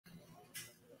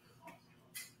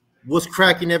What's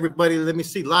cracking, everybody? Let me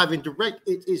see. Live and direct.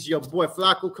 It is your boy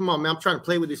Flacco. Come on, man. I'm trying to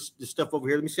play with this stuff over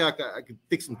here. Let me see how I can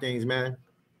fix some things, man. Let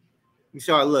me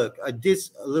see how I look. I did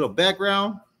a little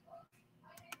background.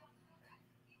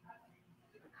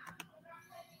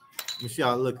 Let me see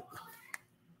how I look.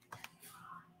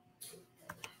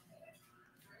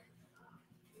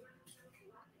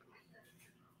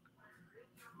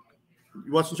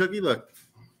 You watching Chucky? Look.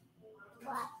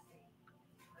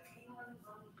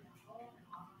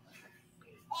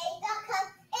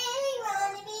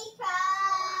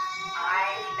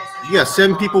 You got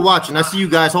 7 people watching. I see you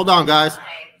guys. Hold on, guys.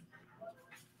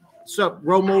 What's up,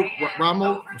 Ramo?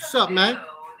 What's up, man? What's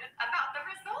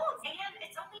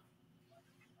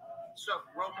up,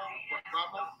 Ramo?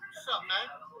 What's up, man?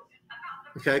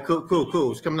 Okay,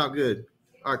 cool. It's coming out good.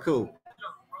 All right, cool.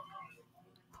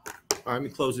 All right, let me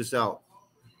close this out.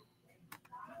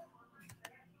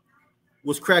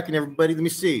 What's cracking, everybody? Let me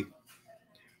see.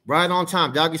 Right on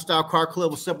time. Doggy Style Car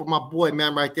Club. What's up with my boy,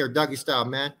 man, right there? Doggy Style,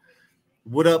 man.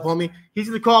 What up, homie? He's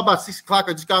going to call about 6 o'clock.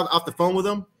 I just got off the phone with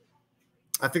him.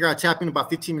 I figure I'd tap in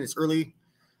about 15 minutes early.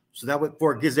 So that way,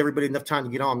 before it gives everybody enough time to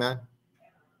get on, man.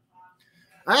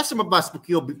 I asked him about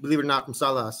Spokio, believe it or not, from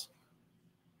Salas.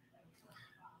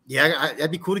 Yeah,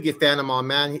 that'd be cool to get Phantom on,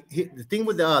 man. The thing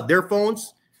with their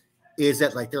phones is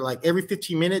that they're every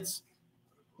 15 minutes.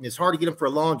 And it's hard to get them for a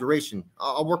long duration.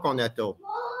 I'll work on that, though.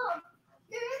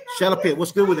 Shadow Pit,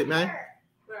 what's good with it, man? Right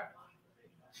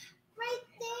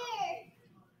there.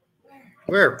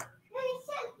 Where?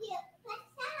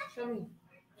 Show me.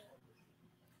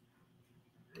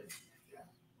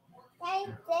 Right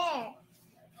there.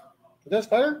 Is that a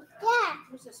spider? Yeah.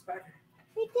 Where's the spider?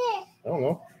 Right there. I don't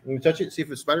know. Let me touch it, see if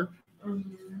it's a spider.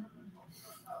 Mm-hmm.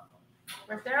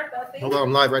 Right there, that thing. Hold on,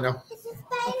 I'm live right now. It's a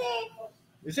spider.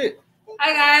 Is it?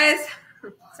 Hi, guys.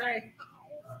 Sorry.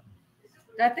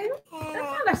 That thing? That's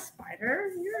not a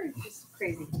spider. You're just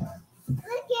crazy. Look at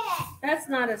it. That's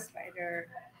not a spider.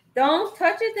 Don't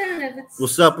touch it then if it's...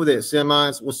 What's up with it,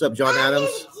 Semis? What's up, John I'm Adams?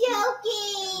 just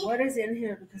joking. What is in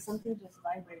here? Because something just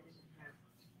vibrated in here.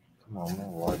 Come on,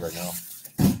 I'm live right now.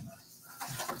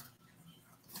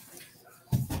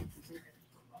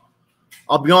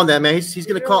 I'll be on that, man. He's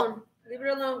going to call. Leave it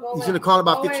alone. Go He's away. going to call in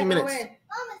about Go 15 away, go minutes. away.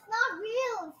 Mom, it's not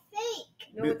real. It's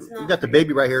fake. No, it's not. You got the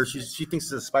baby right here. She thinks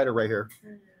it's a spider right here. No,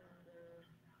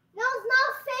 it's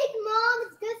not fake, Mom.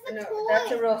 It's just a No, toy.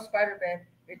 that's a real spider, babe.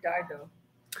 It died, though.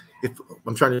 If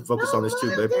I'm trying to focus on this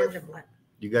too, babe. Orange and black.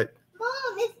 You got. Mom,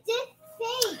 it's just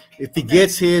fake. If he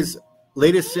gets his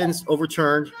latest sentence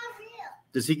overturned, It's not real.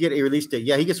 does he get a release date?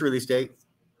 Yeah, he gets a release date.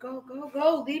 Go, go,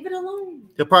 go. Leave it alone.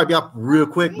 He'll probably be up real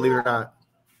quick, believe it or not.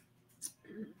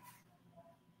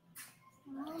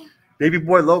 Baby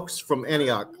boy Lokes from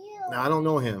Antioch. Now I don't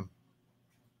know him.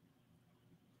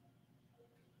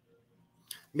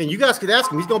 Man, you guys could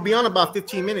ask him. He's gonna be on about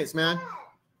 15 minutes, man.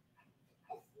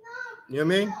 You know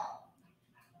what I mean?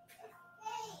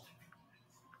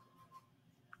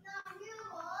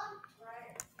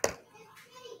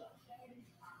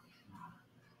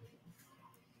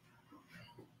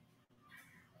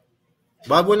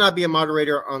 Bob would not be a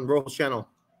moderator on Roll's channel.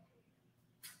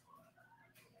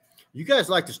 You guys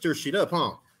like to stir shit up,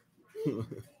 huh?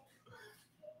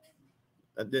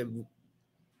 There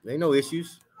ain't no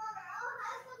issues.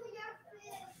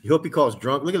 You hope he calls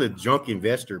drunk. Look at the drunk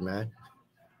investor, man.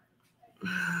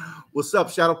 What's up,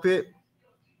 Shadow Pit?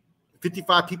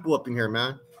 55 people up in here,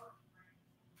 man.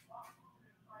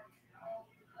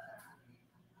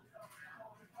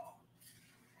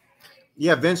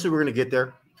 Yeah, eventually we're gonna get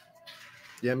there.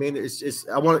 Yeah, I mean, it's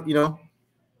I want to, you know.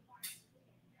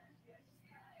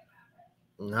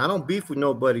 I don't beef with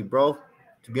nobody, bro.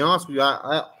 To be honest with you,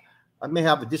 I may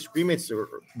have a disagreements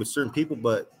with certain people,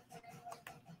 but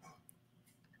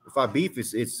if I beef,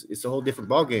 it's a whole different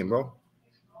ball game, bro.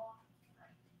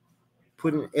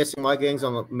 Putting S and Y gangs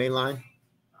on the main line.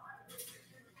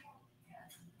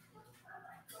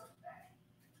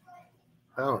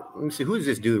 Let me see, who is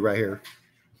this dude right here?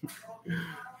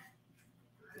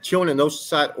 Chilling in the ocean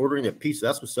side, ordering a pizza.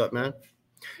 That's what's up, man.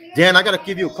 Dan, I gotta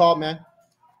give you a call, man.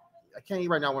 I can't eat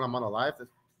right now when I'm on a live,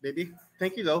 baby.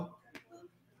 Thank you, though.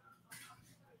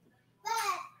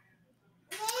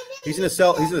 He's in the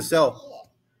cell. He's in the cell.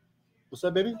 What's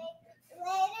up, baby?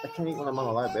 I can't eat when I'm on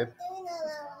a live, babe.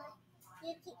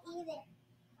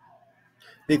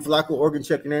 Big Flacco, Oregon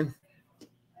checking in.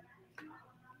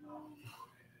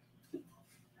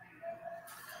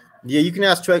 Yeah, you can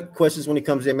ask Trey questions when he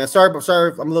comes in, man. Sorry,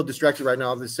 I'm a little distracted right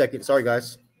now. This second. Sorry,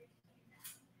 guys.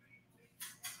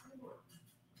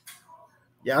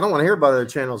 Yeah, I don't want to hear about other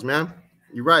channels, man.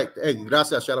 You're right. Hey,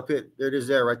 gracias, Shadow Pit. There it is,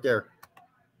 right there.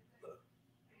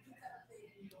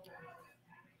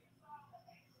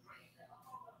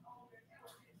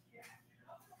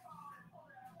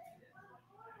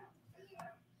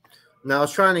 Now I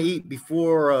was trying to eat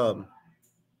before I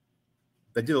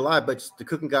did a live, but the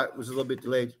cooking was a little bit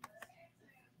delayed.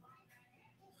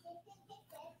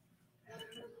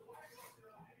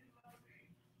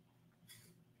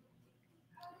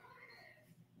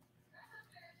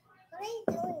 What are you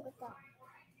doing with that?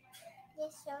 You're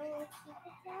showing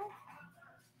people that?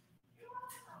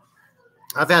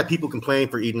 I've had people complain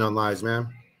for eating on lives,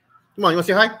 man. Come on, you want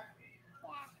to say hi?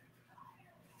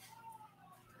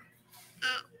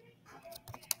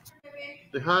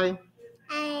 Say hi.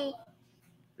 Hi.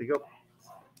 There you go.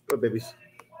 Go, babies.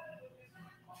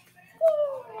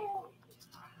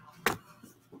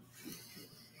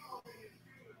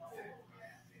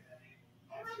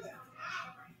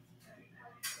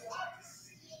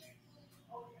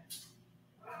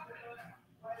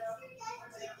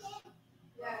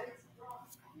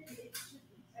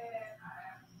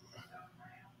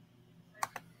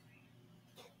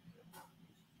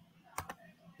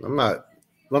 I'm not.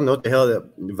 I don't know what the hell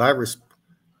that virus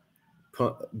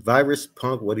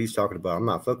punk. What he's talking about. I'm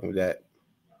not fucking with that.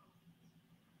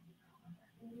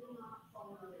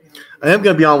 I am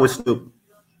gonna be on with Snoop.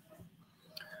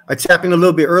 I tap in a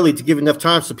little bit early to give enough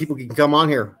time so people can come on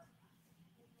here.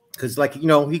 Because, like, you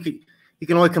know, he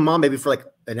can only come on maybe for like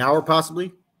an hour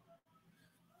possibly.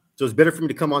 So it's better for me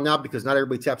to come on now because not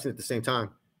everybody taps in at the same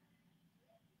time.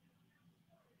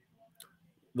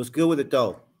 What's good with it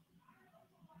though?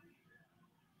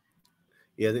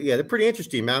 Yeah, they're pretty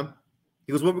interesting, man.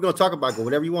 He goes, "What we're gonna talk about? Go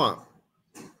whatever you want."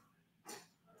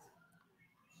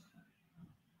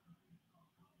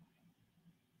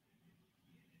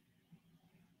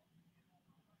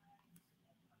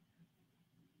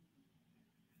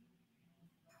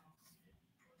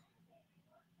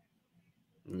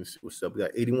 Let me see what's up. We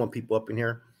got 81 people up in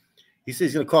here. He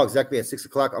says he's gonna call exactly at 6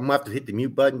 o'clock. I'm gonna have to hit the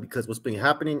mute button because what's been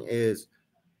happening is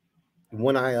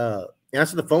when I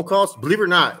answer the phone calls, believe it or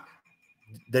not,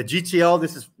 the GTL,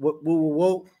 this is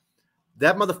whoa,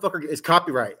 that motherfucker is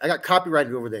copyright. I got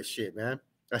copyrighted over that shit, man.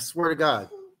 I swear to God.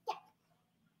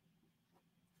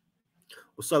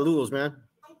 What's up, Lulos, man?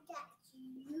 I got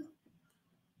you.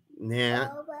 Nah,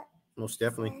 most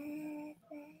definitely.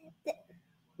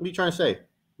 What are you trying to say?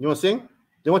 You want to sing?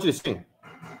 They want you to sing.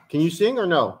 Can you sing or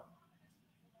no?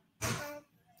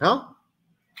 Huh?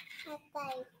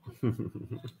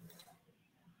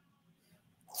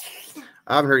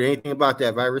 I haven't heard anything about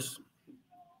that virus.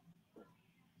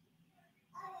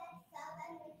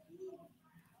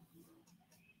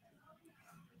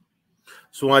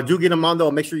 So when I do get them on,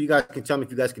 though, make sure you guys can tell me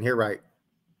if you guys can hear right.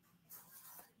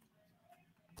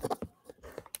 I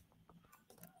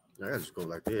gotta just go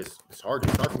like this. It's hard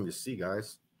for me to see,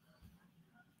 guys.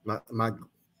 My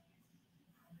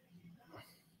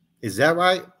is that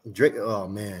right? Drake. Oh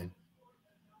man.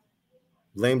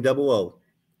 Lame 00.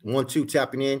 1-2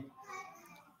 tapping in.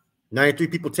 93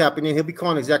 people tapping in. He'll be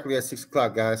calling exactly at 6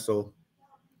 o'clock, guys. So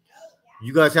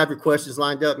you guys have your questions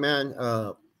lined up, man. You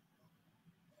know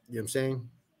what I'm saying?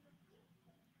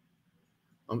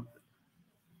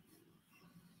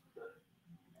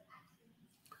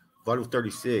 Vital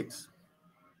 36.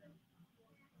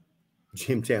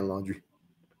 Gym Tan Laundry.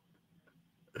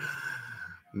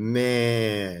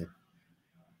 Man.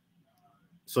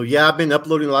 So yeah, I've been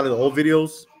uploading a lot of the old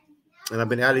videos, and I've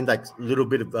been adding like a little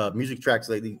bit of music tracks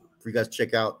lately for you guys to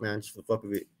check out, man, just for the fuck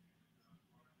of it.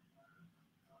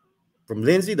 From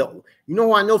Lindsay, you know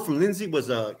who I know from Lindsay was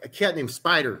a cat named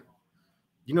Spider.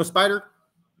 You know Spider?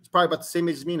 He's probably about the same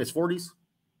age as me in his 40s.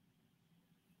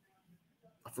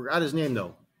 I forgot his name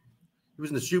though. He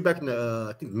was in the shoe back in the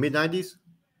I think mid 90s.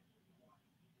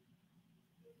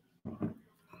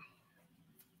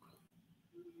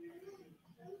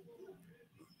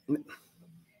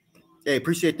 Hey,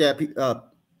 appreciate that,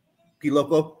 P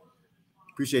Loco.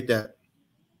 Appreciate that.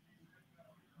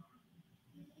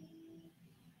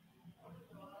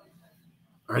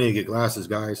 I need to get glasses,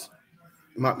 guys.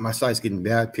 My sight's getting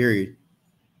bad, period.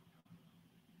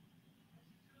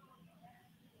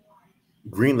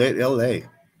 Greenlit LA.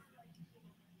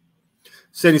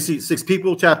 76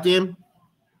 people tapped in.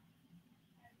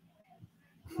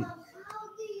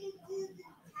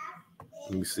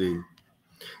 Let me see.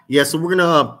 Yeah, so we're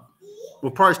gonna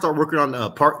we'll probably start working on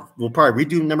we'll probably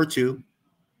redo number 2.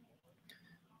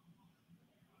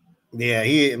 Yeah,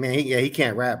 he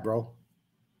can't rap, bro.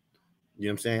 You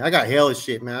know what I'm saying? I got hell as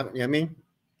shit, man. You know what I mean?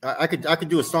 I could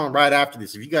do a song right after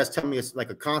this. If you guys tell me it's like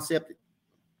a concept,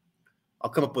 I'll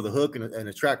come up with a hook and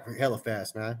a track hella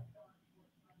fast, man.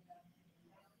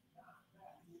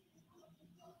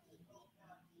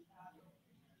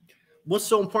 What's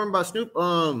so important about Snoop?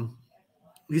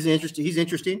 He's interesting. You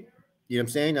know what I'm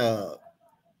saying?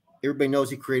 Everybody knows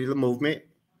he created a movement.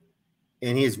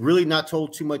 and he's really not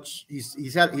told too much.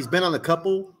 He's been on a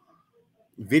couple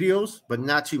videos, but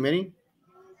not too many.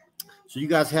 So you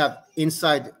guys have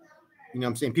inside, you know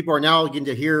what I'm saying? People are now getting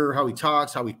to hear how he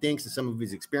talks, how he thinks, and some of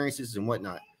his experiences and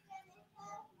whatnot.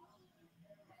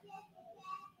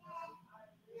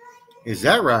 Is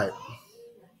that right?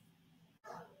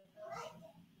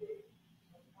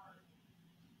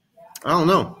 I don't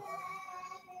know.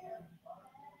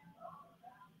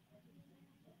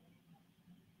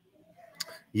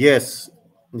 Yes,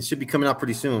 it should be coming out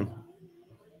pretty soon.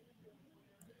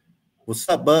 What's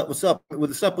up, bud? What's up?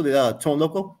 What's up with the Tone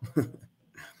Loco?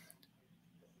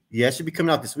 Yeah, it should be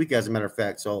coming out this week, as a matter of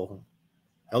fact. So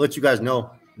I'll let you guys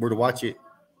know where to watch it.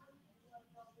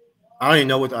 I don't even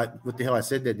know what the hell I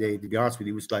said that day. To be honest with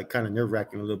you, it was like kind of nerve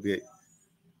wracking a little bit.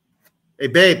 Hey,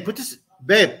 babe,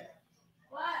 babe.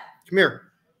 What? Come here.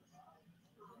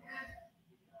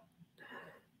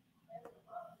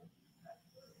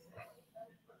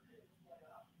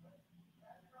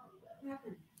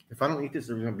 If I don't eat this,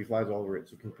 there's gonna be flies all over it.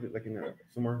 So can you put it like in there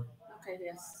somewhere? Okay,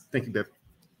 yes. Thank you, babe.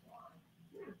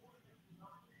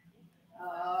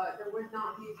 There would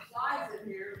not be flies in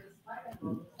here.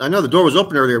 I know the door was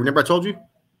open earlier. Remember I told you?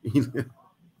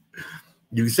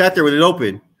 You sat there with it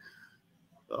open.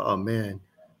 Oh man.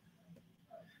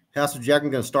 House of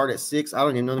Dragon gonna start at 6. I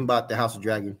don't even know nothing about the House of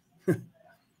Dragon.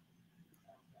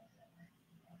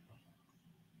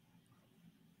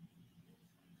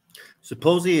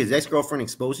 Supposedly his ex-girlfriend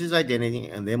exposed his identity,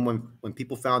 and then when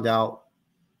people found out,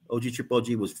 OG Triple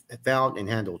OG was found and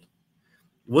handled.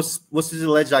 What's his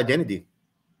alleged identity?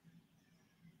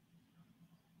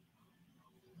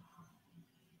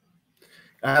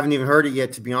 I haven't even heard it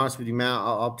yet, to be honest with you, man.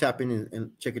 I'll tap in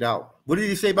and check it out. What did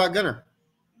he say about Gunner?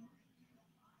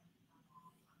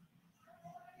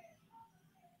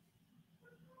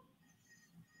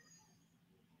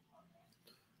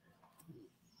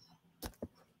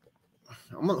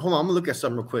 Hold on, I'm gonna look at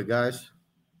something real quick, guys.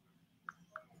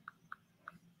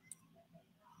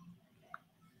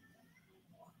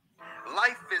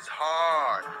 Life is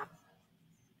hard.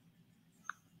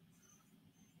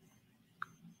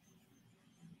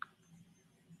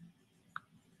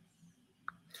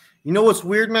 You know what's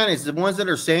weird, man, is the ones that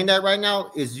are saying that right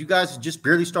now is you guys just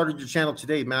barely started your channel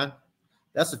today, man.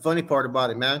 That's the funny part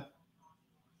about it, man.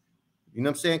 You know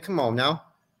what I'm saying? Come on now.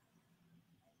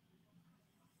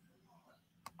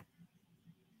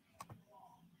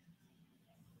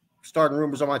 Starting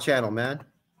rumors on my channel, man.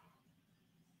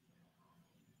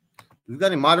 We got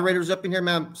any moderators up in here,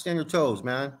 man? Stand your toes,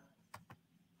 man.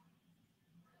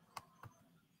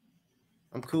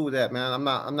 I'm cool with that, man. I'm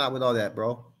not with all that,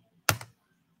 bro.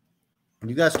 When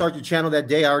you guys start your channel that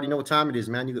day, I already know what time it is,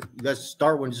 man. You guys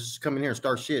start when just come in here and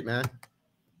start shit, man.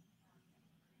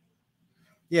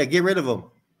 Yeah, get rid of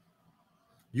them.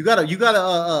 You got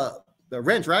a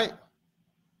wrench, right?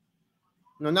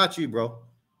 No, not you, bro.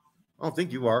 I don't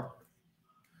think you are.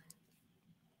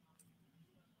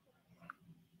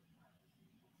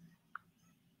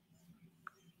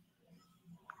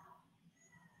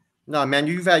 No, man,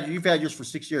 you've had yours for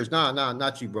 6 years. Nah,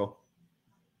 not you, bro.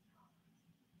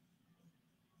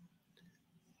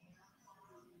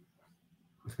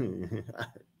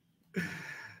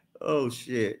 Oh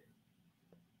shit.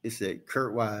 It said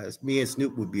Kurt Wise. Me and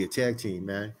Snoop would be a tag team,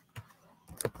 man.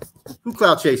 Who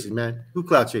cloud chasing, man? Who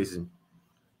cloud chasing?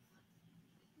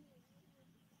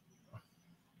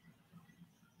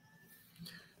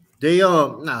 They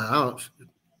nah, I don't.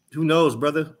 Who knows,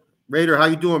 brother? Raider, how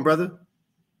you doing, brother?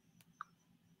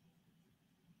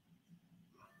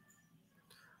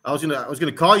 I was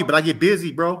gonna call you, but I get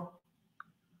busy, bro.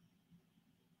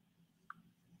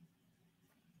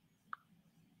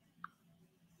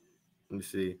 Let me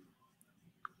see.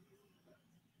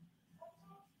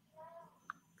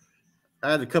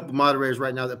 I have a couple moderators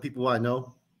right now that people I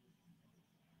know.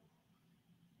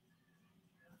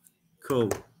 Cool.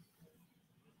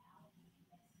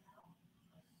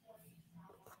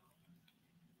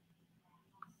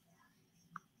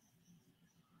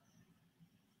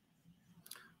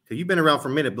 Okay, you've been around for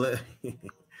a minute, but let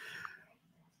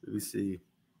me see.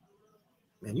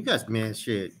 Man, you guys, man,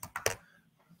 shit.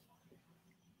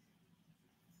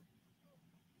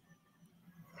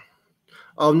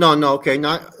 Oh no, okay,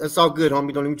 that's all good,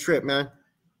 homie. Don't even trip, man.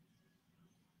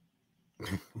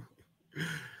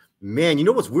 Man, you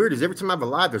know what's weird is every time I have a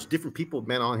live, there's different people,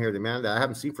 man, on here, man, that I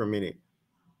haven't seen for a minute.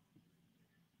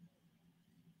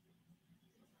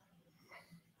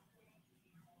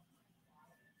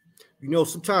 You know,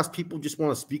 sometimes people just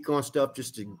want to speak on stuff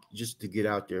just to get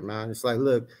out there, man. It's like,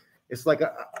 look, it's like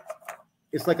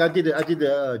I did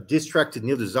a diss track to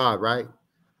Neil Dezard, right?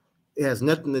 It has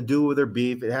nothing to do with their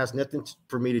beef. It has nothing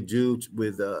for me to do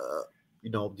with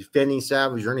defending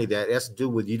Savage or any of that. It has to do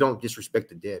with you don't disrespect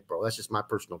the dead, bro. That's just my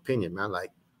personal opinion, man. Like,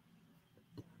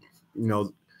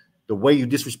 the way you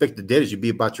disrespect the dead is you be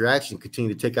about your action,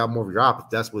 continue to take out more of your op if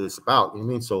that's what it's about. You know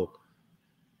what I mean? So,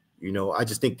 I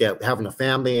just think that having a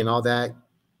family and all that,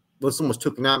 when someone's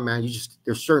taken out, man,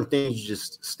 there's certain things you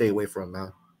just stay away from,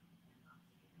 man.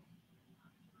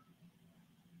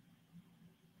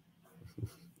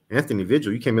 Anthony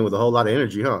Vigil, you came in with a whole lot of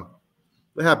energy, huh?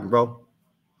 What happened, bro?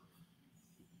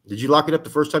 Did you lock it up the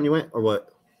first time you went, or what?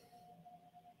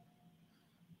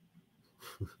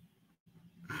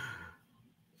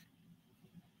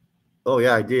 Oh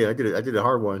yeah, I did. I did a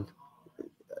hard one.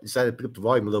 I decided to pick up the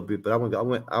volume a little bit, but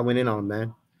I went in on him,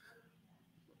 man.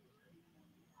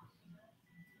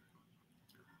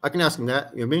 I can ask him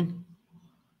that. You know what I mean?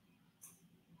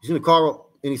 He's gonna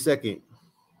call any second.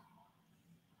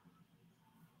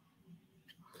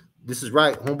 This is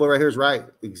right. Homeboy right here is right.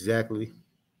 Exactly.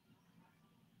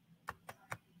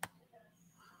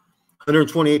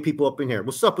 128 people up in here.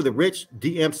 What's up with the Rich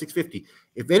DM 650?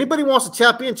 If anybody wants to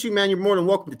tap into, man, you're more than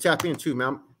welcome to tap into,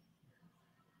 man.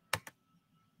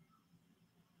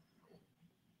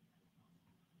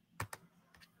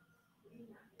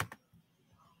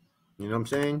 You know what I'm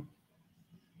saying?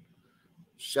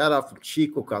 Shout out from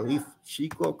Chico Califas.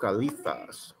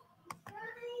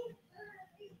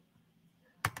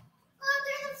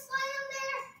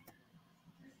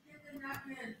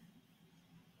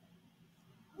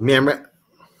 Man, let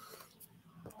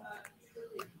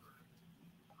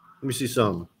me see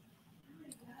something.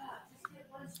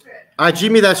 All right,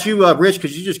 Jimmy, that's you, Rich,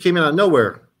 because you just came in out of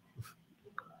nowhere.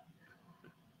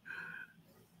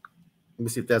 Let me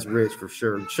see if that's Rich for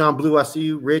sure. Sean Blue, I see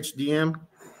you. Rich, DM.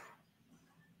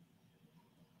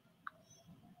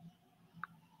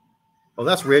 Oh,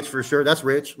 that's Rich for sure. That's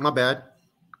Rich. My bad.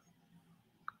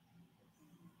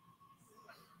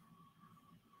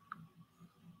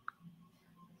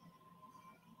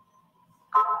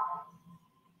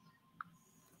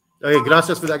 Okay,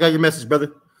 gracias for that. I got your message,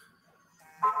 brother.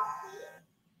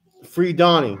 Free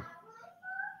Donnie.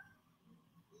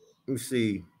 Let me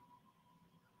see.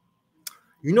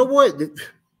 You know what?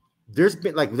 There's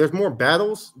more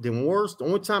battles than wars. The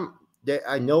only time that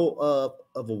I know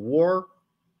of a war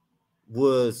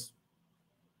was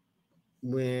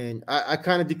when I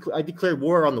kind of I declared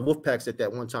war on the Wolfpacks at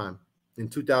that one time in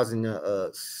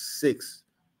 2006.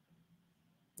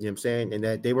 You know what I'm saying? And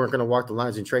that they weren't going to walk the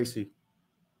lines in Tracy.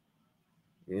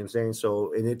 You know what I'm saying?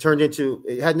 So, and it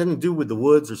had nothing to do with the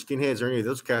Woods or skinheads or any of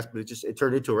those cats, but it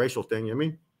turned into a racial thing. You know what I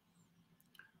mean?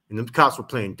 And them cops were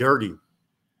playing dirty. You know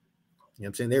what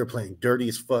I'm saying? They were playing dirty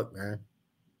as fuck, man.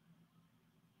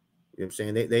 You know what I'm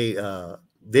saying? They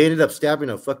ended up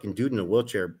stabbing a fucking dude in a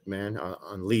wheelchair, man,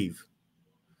 on leave.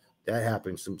 That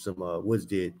happened. Some Woods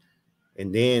did.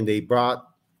 And then they brought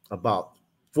about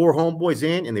 4 homeboys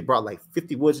in, and they brought like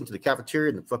 50 Woods into the cafeteria,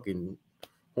 and the fucking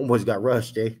homeboys got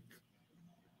rushed, eh?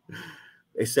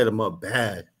 They set them up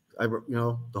bad. The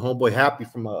homeboy Happy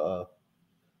from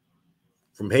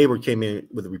Hayward came in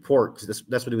with a report because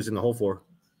that's what he was in the hole for.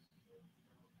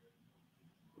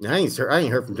 Now, I ain't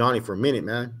heard from Johnny for a minute,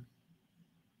 man.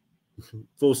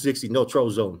 Full 60, no troll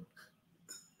zone.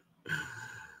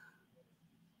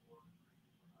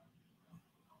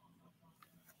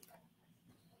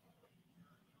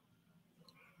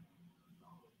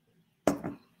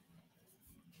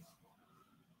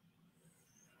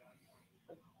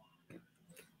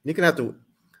 You don't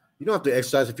have to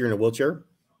exercise if you're in a wheelchair.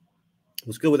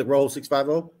 What's good with it, roll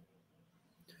 650?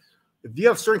 If you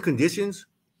have certain conditions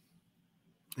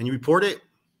and you report it,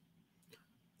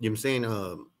 you know what I'm saying?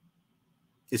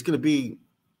 It's going to be,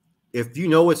 if you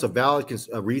know it's a valid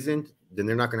reason, then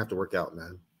they're not going to have to work out, man.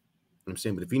 You know what I'm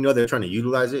saying? But if you know they're trying to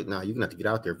utilize it, you're going to have to get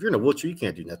out there. If you're in a wheelchair, you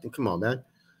can't do nothing. Come on, man.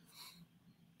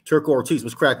 Turco Ortiz,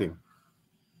 what's cracking?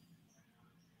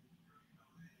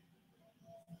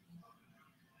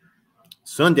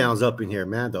 Sundown's up in here,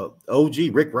 man. The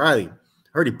OG, Rick Riley.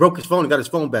 Heard he broke his phone and got his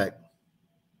phone back.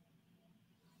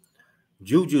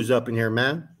 Juju's up in here,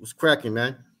 man. What's cracking,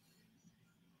 man?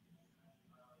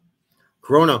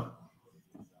 Corona.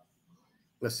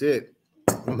 That's it.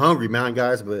 I'm hungry, man,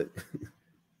 guys, but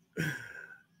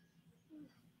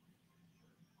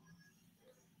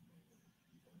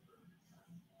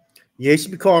yeah, you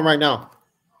should be calling right now.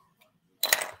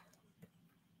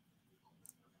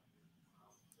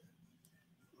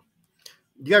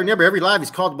 You gotta remember, every live is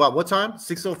called about what time?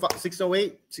 6:05,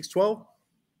 6:08, 6:12?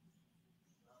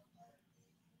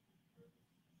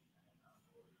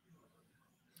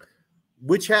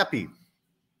 Which Happy?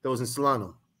 That was in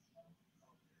Solano.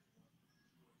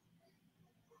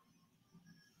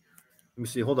 me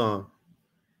see. Hold on.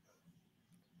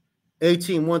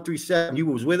 18137. You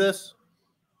was with us.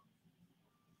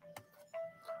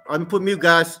 I'm put mute,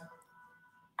 guys.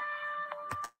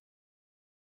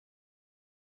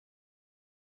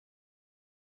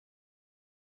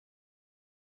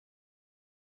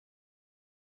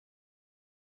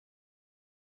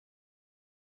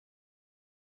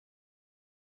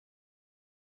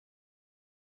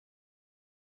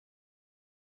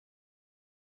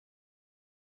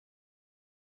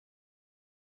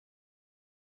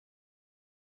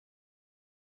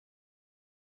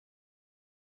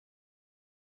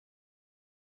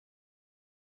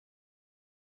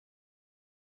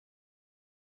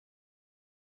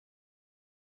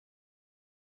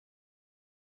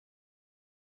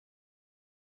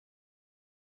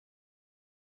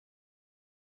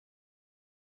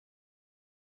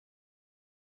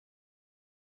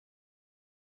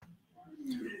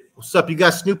 What's up? You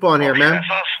got Snoop on here, man.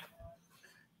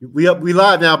 We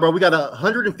live now, bro. We got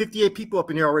 158 people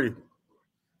up in here already. Okay, that's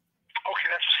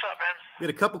what's up, man. We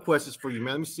had a couple questions for you,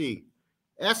 man. Let me see.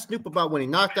 Ask Snoop about when he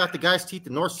knocked out the guy's teeth, the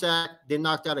North Sac, then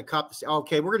knocked out a cop.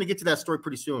 Okay, we're gonna get to that story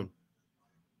pretty soon.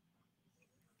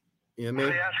 You know what I mean?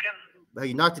 What are you asking?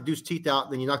 You knocked the dude's teeth out,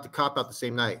 then you knocked the cop out the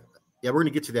same night. Yeah, we're gonna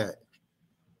get to that.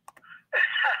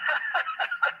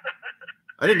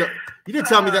 I didn't know. You didn't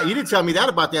tell me that. You didn't tell me that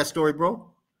about that story, bro.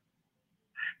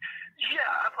 Yeah,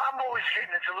 I'm always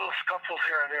getting into little scuffles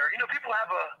here and there. You know, people have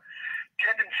a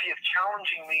tendency of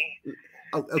challenging me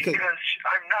okay. because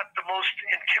I'm not the most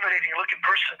intimidating looking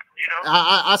person, you know?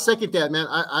 I second that, man.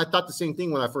 I thought the same thing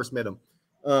when I first met him.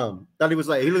 Thought he was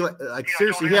like, he looked like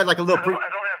seriously, he had like a little. I don't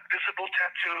have visible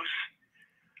tattoos.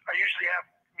 I usually have,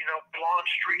 blonde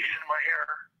streaks in my hair.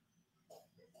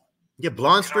 You get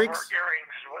blonde streaks? I wear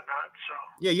earrings and whatnot, so.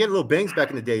 Yeah, you had little bangs back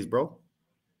in the days, bro.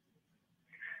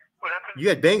 What happened? You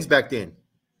had bangs back then.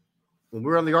 When we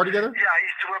were on the yard together? Yeah, I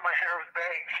used to wear my hair with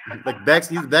bangs. Like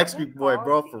he's the Backstreet Boy,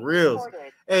 bro, for real.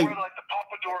 Hey, like the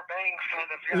Pompadour bangs kind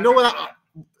of. Yeah, you know what?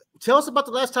 Tell us about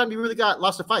the last time you really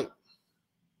lost a fight.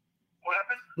 What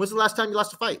happened? When's the last time you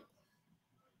lost a fight?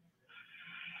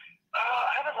 I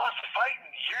haven't lost a fight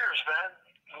in years, man.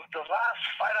 The last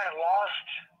fight I lost,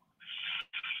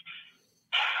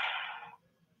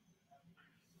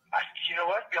 you know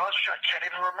what? To be honest with you, I can't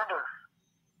even remember.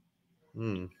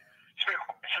 It's been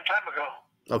some time ago.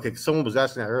 Okay, someone was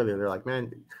asking that earlier. They're like,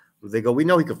 man, they go, we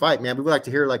know he can fight, man. We would like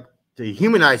to hear, like, to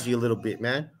humanize you a little bit,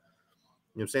 man. You know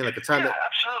what I'm saying? Like the time yeah, that,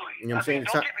 absolutely. You know what I'm saying?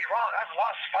 Don't get me wrong. I've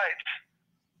lost fights.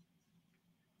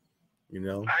 I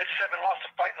just haven't lost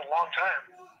a fight in a long time.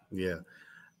 Yeah.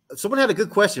 Someone had a good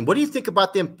question. What do you think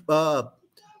about them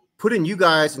putting you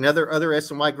guys and other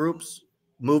SNY groups,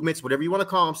 movements, whatever you want to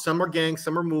call them? Some are gangs,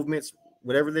 some are movements,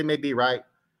 whatever they may be, right?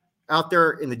 Out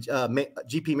there in the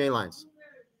GP main lines.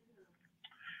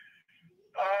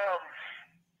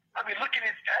 Looking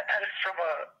at it from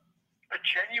a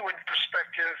genuine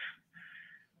perspective,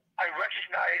 I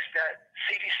recognize that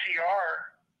CDCR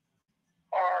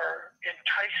are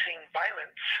enticing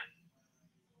violence.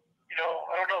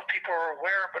 I don't know if people are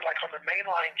aware, but like on the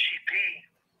mainline GP,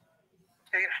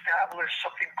 they established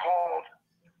something called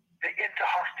the into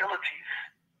hostilities.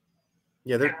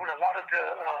 Yeah, and when a lot of the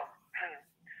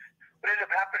what ended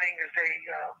up happening is they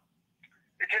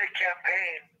did a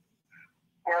campaign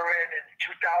wherein in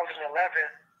 2011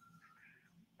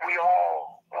 we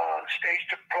all staged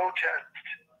a protest,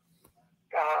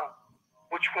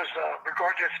 which was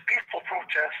regarded as a peaceful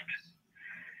protest,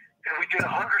 and we did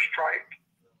a hunger strike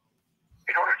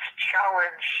in order to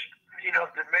challenge,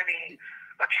 the many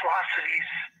atrocities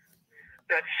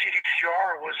that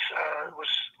CDCR was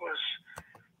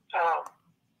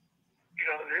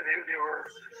they were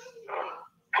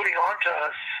putting onto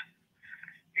us.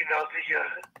 The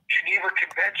Geneva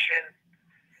Convention,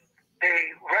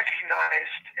 they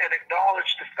recognized and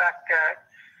acknowledged the fact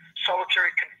that solitary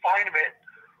confinement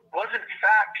was in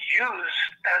fact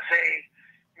used as a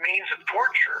means of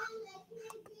torture.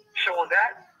 So when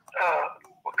that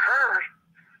occurred,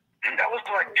 and that was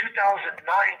like 2009,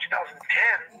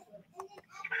 2010,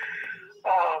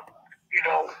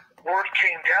 word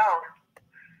came down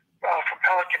from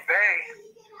Pelican Bay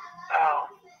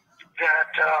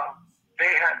that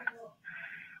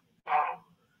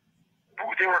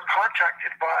they were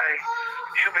contacted by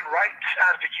human rights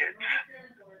advocates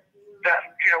that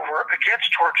were against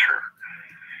torture.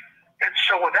 And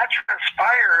so when that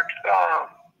transpired,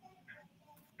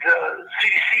 the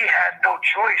CDC had no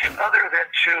choice other than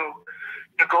to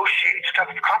negotiate some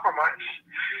type of compromise.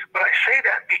 But I say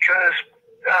that because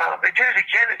they did it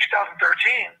again in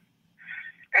 2013,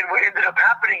 and what ended up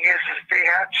happening is they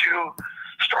had to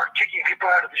start kicking people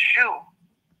out of the shoe.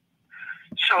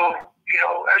 So,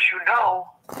 as you know,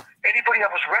 anybody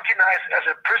that was recognized as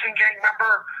a prison gang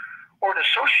member or an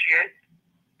associate,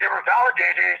 they were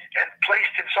validated and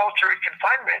placed in solitary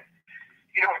confinement,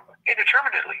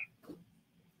 indeterminately,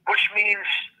 which means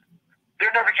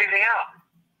they're never getting out.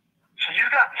 So you've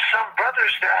got some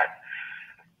brothers that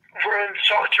were in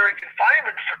solitary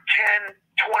confinement for 10,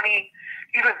 20,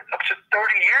 even up to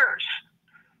 30 years.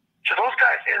 So those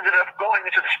guys ended up going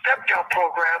into the step-down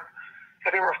program,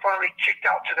 and they were finally kicked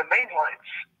out to the main lines.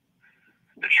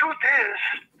 The truth is,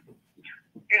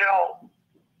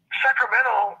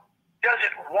 Sacramento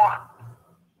doesn't want,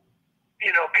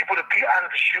 people to be out of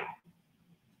the shoe.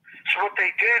 So what they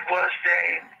did was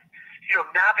they,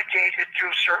 navigated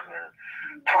through certain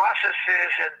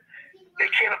processes, and they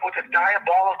came up with a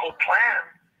diabolical plan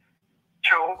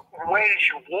to wage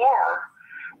war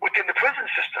within the prison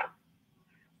system.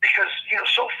 Because,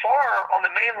 so far on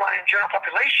the mainline general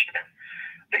population,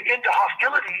 the end to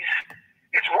hostilities,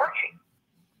 it's working.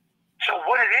 So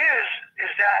what it is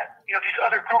that, these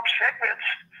other group segments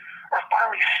are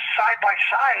finally side by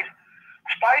side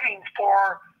fighting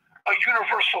for a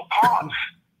universal cause.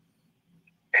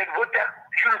 And what that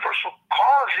universal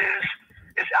cause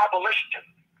is abolition.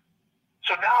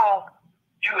 So now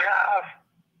you have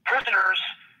prisoners,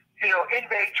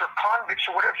 inmates or convicts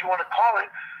or whatever you want to call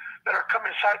it, that are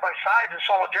coming side by side in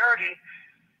solidarity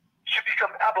to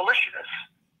become abolitionists.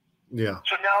 Yeah.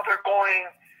 So now they're going,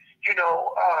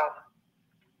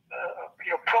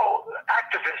 pro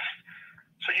activists.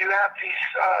 So you have these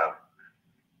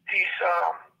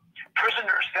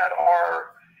prisoners that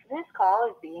are. This call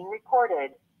is being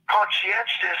recorded.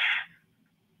 Conscientious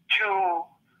to,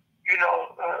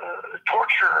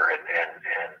 torture and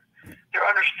their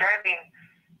understanding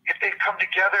if they come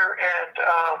together and,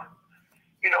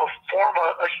 form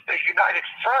a united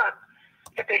front,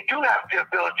 that they do have the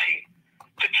ability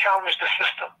to challenge the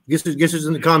system. Guess who's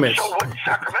in the comments? So what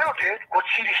Sacramento did, what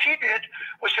CDC did,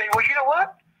 was say, well, you know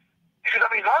what? Because,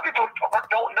 a lot of people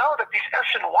don't know that these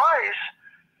S and Ys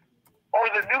are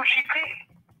the new GP.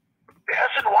 The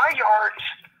S and Y yards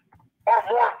are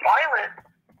more violent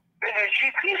than the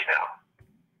GPs now.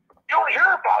 You don't hear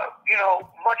about,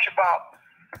 much about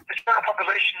the general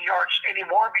population yards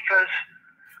anymore because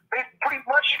they pretty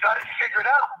much got it figured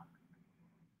out.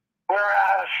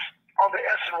 Whereas on the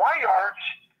S and Y yards,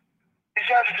 these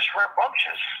guys are just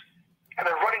rambunctious and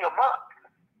they're running amok.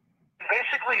 And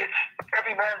basically, it's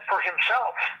every man for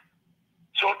himself.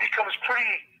 So it becomes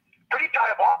pretty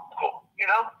diabolical,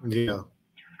 Yeah.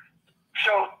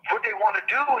 So what they want to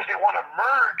do is they want to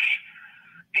merge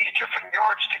these different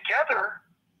yards together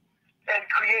and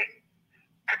create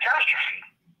catastrophe.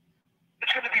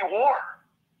 It's going to be war.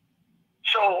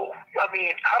 So, how do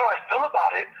I feel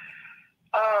about it?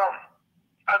 Of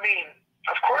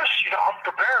course, I'm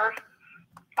prepared.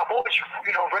 I'm always,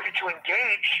 ready to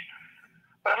engage.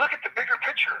 But I look at the bigger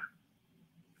picture,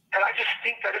 and I just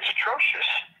think that it's atrocious,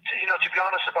 to be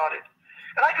honest about it.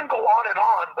 And I can go on,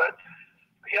 but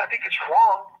I think it's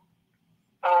wrong.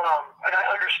 And I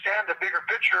understand the bigger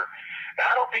picture. And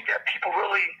I don't think that people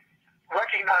really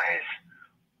recognize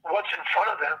what's in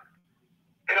front of them.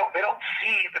 They don't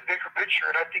see the bigger picture,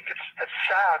 and I think that's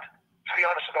sad, to be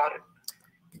honest about it.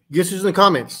 Guess who's in the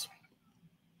comments?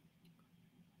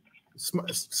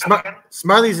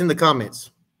 Smiley's in the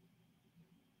comments.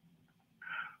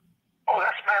 Oh,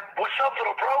 that's man. What's up,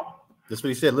 little bro? That's what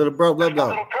he said. Little bro, blah, That's my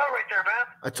blah. little bro right there, man.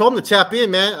 I told him to tap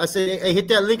in, man. I said, hey, hit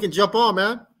that link and jump on,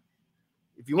 man.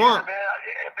 If you want. Yeah, man. I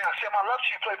said my love to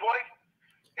you, Playboy.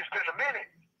 It's been a minute.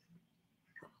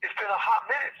 It's been a hot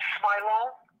minute,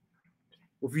 Smilo.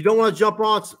 Well, if you don't want to jump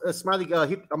on, Smiley,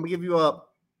 I'm gonna give you a.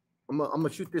 I'm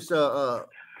gonna shoot this. I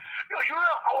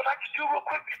would like to do real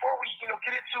quick before we,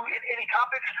 get into any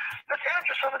topics. Let's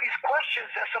answer some of these questions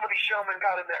that some of these gentlemen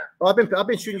got in there. Oh, I've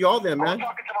been shooting you all them, I was man.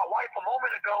 talking to my wife a moment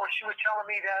ago, and she was telling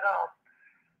me that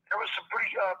there was some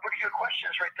pretty good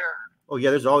questions right there. Oh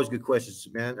yeah, there's always good questions,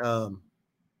 man. Well,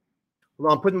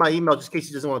 I'm putting my email just in case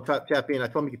he doesn't want to tap in. I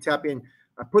told him he could tap in.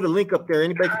 I put a link up there.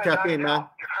 Anybody can tap in, man.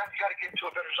 You got to get into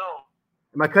a better zone.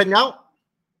 Am I cutting out?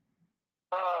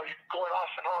 You're going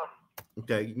off and on.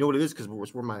 Okay, you know what it is because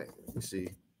where my. Let's see.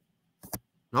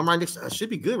 No, I'm right next. I should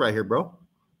be good right here, bro.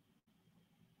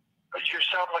 You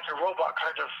sound like a robot,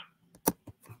 kind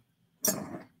of.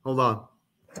 Hold on.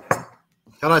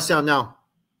 How do I sound now?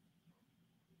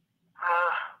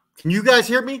 Can you guys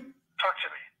hear me? Talk to me.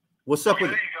 What's up Okay,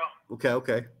 with there it? you go.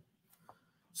 Okay.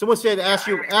 Someone said to ask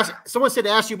you. Someone said to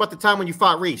ask you about the time when you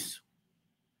fought Reese.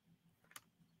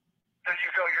 There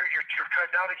you go. You're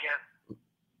cutting out again.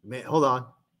 Man, hold on.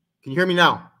 Can you hear me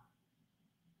now?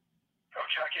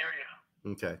 Okay, I can hear you.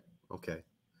 Okay.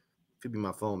 Could be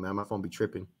my phone, man. My phone be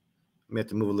tripping. I may have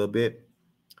to move a little bit.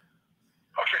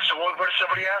 Okay, so what did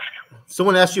somebody ask?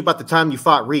 Someone asked you about the time you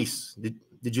fought Reese.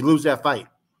 Did you lose that fight?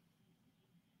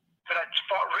 That I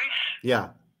fought Reese? Yeah.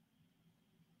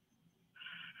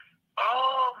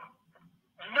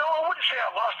 No, I wouldn't say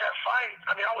I lost that fight.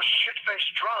 I mean, I was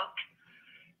shit-faced drunk,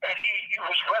 and he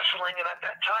was wrestling, and at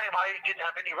that time, I didn't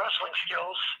have any wrestling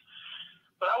skills.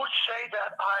 But I would say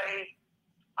that I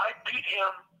beat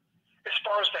him as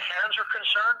far as the hands are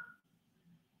concerned.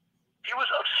 He was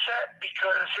upset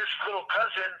because his little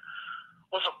cousin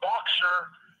was a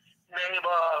boxer named,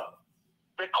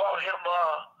 they called him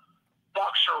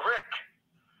Boxer Rick.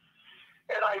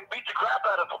 And I beat the crap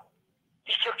out of him.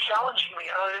 He kept challenging me,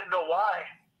 and I didn't know why.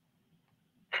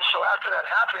 And so after that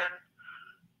happened,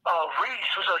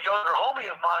 Reese was a younger homie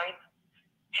of mine.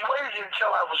 He waited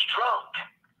until I was drunk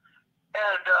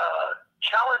and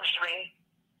challenged me,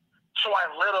 so I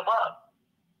lit him up.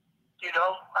 You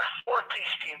know, I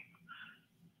four-pieced him,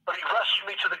 but he wrestled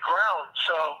me to the ground.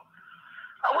 So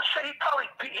I would say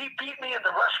he beat me in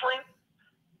the wrestling,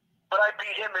 but I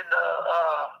beat him in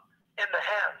the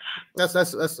hands. That's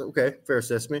okay. Fair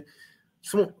assessment.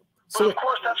 So of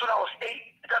course, that's when I was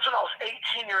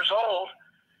 18 years old.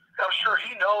 I'm sure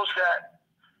he knows that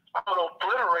I'm gonna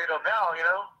obliterate him now. You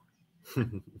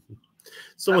know.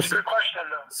 That's a good question,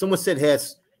 though. Someone said,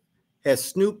 has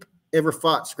Snoop ever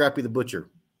fought Scrappy the Butcher?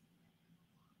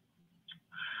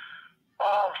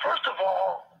 First of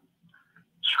all,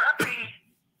 Scrappy,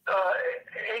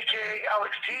 aka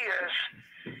Alex T,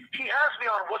 he has me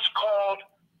on what's called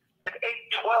an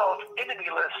 812 enemy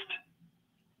list.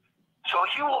 So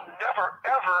he will never,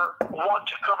 ever want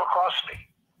to come across me.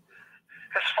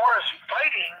 As far as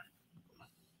fighting,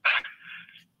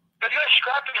 the guy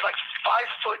Scrappy is like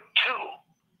 5'2".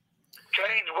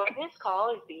 Okay, This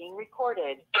call is being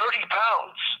recorded. 30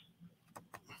 pounds.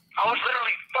 I was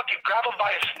literally fucking grab him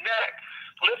by his neck,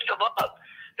 lift him up,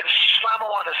 and slam him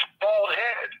on his bald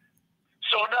head.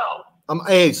 So no.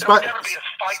 Hey, there will never be a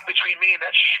fight between me and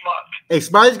that schmuck. Hey,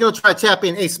 Smiley's gonna try to tap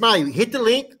in. Hey, Smiley, hit the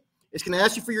link. It's gonna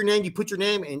ask you for your name. You put your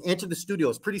name and enter the studio.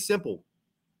 It's pretty simple.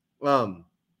 What are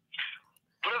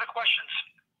the questions?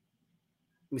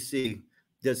 Let me see.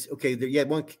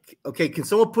 One. Okay, can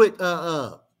someone put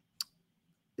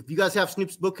if you guys have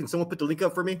Snoop's book, can someone put the link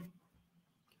up for me?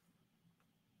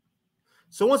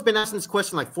 Someone's been asking this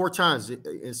question like 4 times.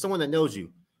 It's someone that knows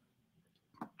you.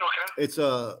 Okay. It's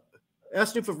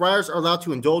ask Snoop if riders are allowed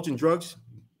to indulge in drugs,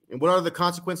 and what are the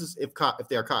consequences if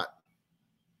they are caught?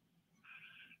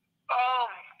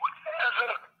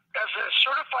 As a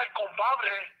certified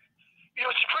compadre, you know,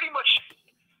 it's pretty much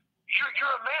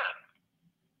you're a man.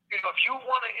 You know, if you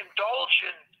want to indulge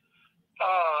in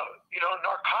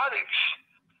narcotics,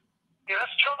 you know,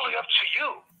 that's totally up to you.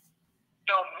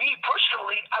 Now, me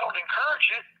personally, I don't encourage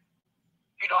it.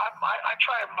 You know, I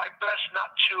try my best not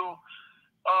to.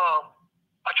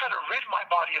 I try to rid my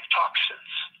body of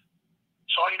toxins.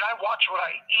 So, you know, I watch what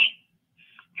I eat.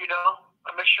 You know,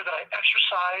 I make sure that I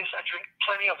exercise. I drink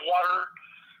plenty of water.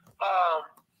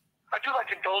 I do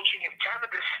like indulging in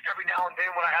cannabis every now and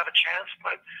then when I have a chance.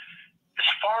 But as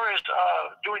far as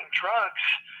doing drugs,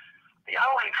 I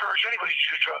don't encourage anybody to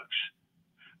do drugs.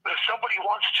 But if somebody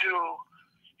wants to,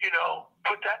 you know,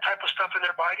 put that type of stuff in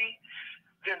their body,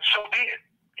 then so be it,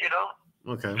 you know?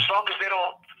 Okay. As long as they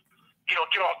don't, you know,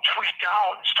 get all tweaked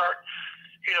out and start,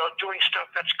 you know, doing stuff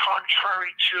that's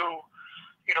contrary to,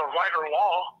 you know, right or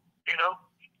law, you know?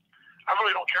 I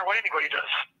really don't care what anybody does.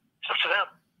 It's up to them.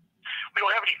 We don't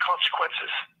have any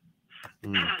consequences.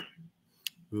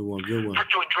 Good one. For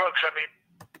doing drugs, I mean.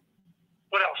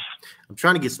 What else? I'm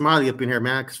trying to get Smiley up in here,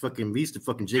 man, because fucking we used to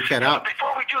fucking J-Cat out.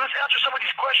 Before we do, let's answer some of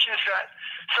these questions that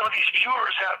some of these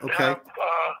viewers have. Okay.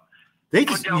 They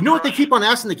just, you know what they keep on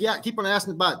asking? Keep on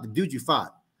asking about the dude you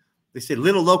fought. They said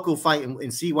Little Loco fight in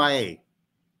CYA.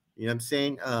 You know what I'm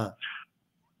saying? Little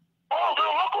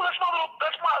Loco, that's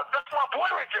my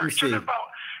boy right there. Let me see. About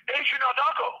Adrian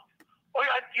Aldaco. Oh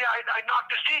yeah, I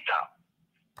knocked his teeth out.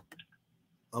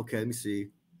 Okay, let me see.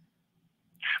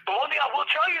 But one thing I will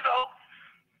tell you though,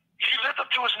 he lived up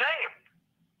to his name.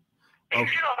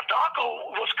 Adrian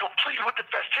Aldaco was complete with the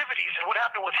festivities, and what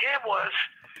happened with him was,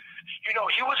 you know,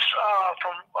 he was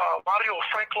from Mario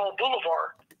Franklin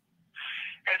Boulevard,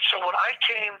 and so when I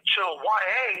came to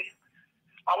YA,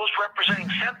 I was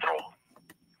representing Central.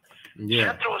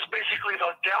 Yeah. Central is basically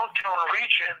the downtown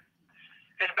region,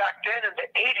 and back then in the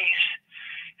 80s,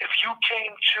 if you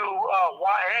came to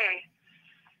YA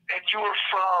and you were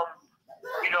from,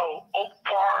 you know, Oak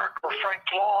Park or Frank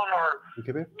Lawn or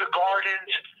the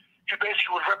Gardens, you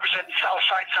basically would represent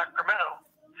Southside Sacramento.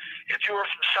 If you were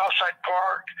from Southside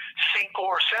Park, Cinco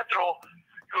or Central,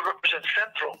 you would represent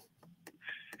Central.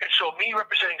 And so me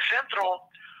representing Central,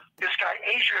 this guy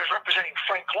Asia is representing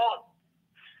Frank Long.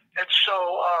 And so,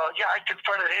 I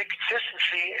confronted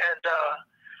inconsistency, and,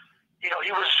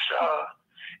 he was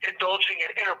indulging in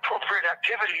inappropriate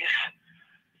activities.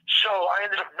 So I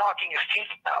ended up knocking his teeth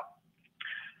out.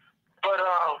 But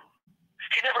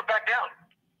he never backed down.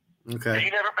 Okay. He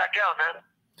never backed down, man.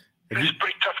 He's a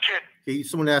pretty tough kid. Okay,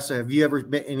 someone asked, have you ever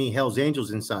met any Hell's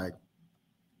Angels inside?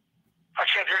 I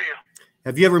can't hear you.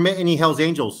 Have you ever met any Hell's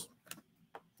Angels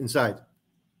inside?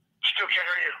 Still can't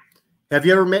hear you. Have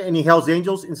you ever met any Hell's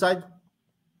Angels inside?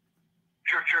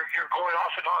 You're going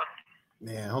off and on.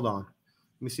 Man, hold on.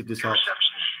 Let me see if this Your helps.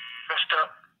 reception's messed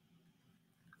up.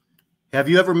 Have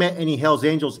you ever met any Hell's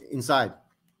Angels inside?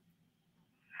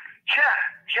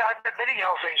 Yeah, I've met many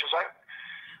Hell's Angels.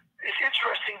 It's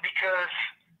interesting because,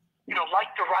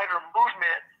 like the Rider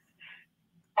movement,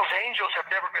 those angels have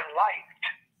never been liked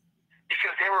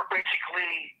because they were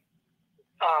basically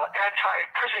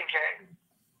anti-prison gang.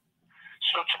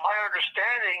 So to my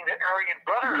understanding, the Aryan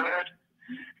Brotherhood,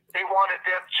 they wanted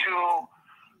them to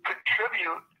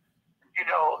contribute,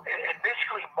 and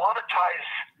basically monetize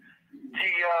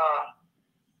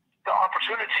the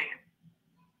opportunity.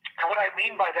 And what I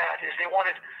mean by that is they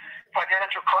wanted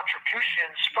financial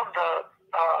contributions from the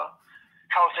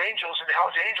Hell's Angels, and the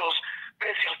Hell's Angels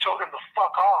basically told them to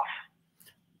fuck off.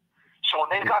 So when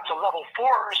they got to level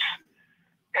 4s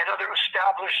and other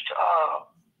established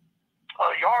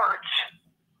yards,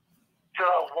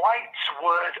 the whites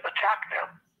would attack them.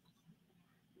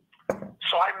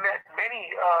 So I met many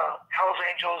Hell's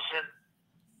Angels and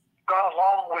got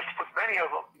along with many of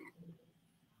them.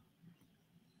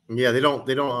 Yeah, they don't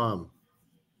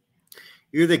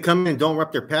either they come in and don't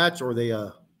rep their patch, or they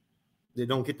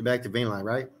don't get the back to vein line,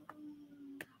 right?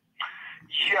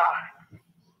 Yeah.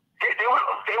 They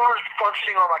were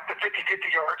functioning on like the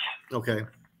 50-50 yards. Okay.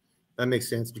 That makes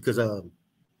sense because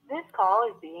This call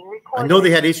is being recorded. I know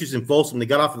they had issues in Folsom. They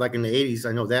got off like in the 80s.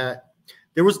 I know that.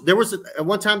 There was at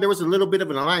one time there was a little bit of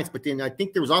an alliance, but then I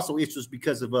think there was also issues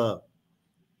because of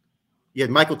you had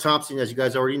Michael Thompson, as you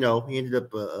guys already know. He ended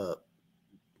up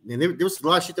and there was a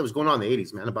lot of shit that was going on in the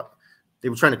 80s, man, about they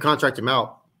were trying to contract him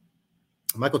out.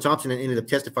 Michael Thompson ended up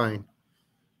testifying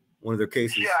one of their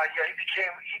cases. Yeah,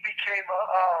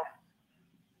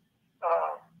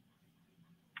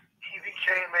 he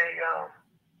became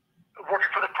working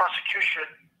for the prosecution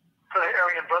for the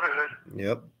Aryan Brotherhood.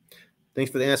 Yep.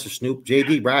 Thanks for the answer, Snoop.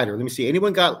 JD Ryder. Let me see.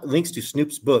 Anyone got links to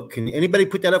Snoop's book? Can anybody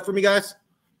put that up for me, guys?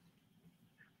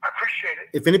 I appreciate it.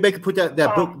 If anybody could put that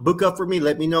book up for me,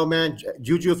 let me know, man.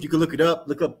 Juju, if you could look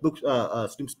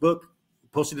up Snoop's book,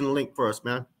 post it in the link for us,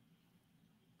 man.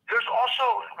 There's also,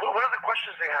 what are the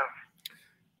questions they have?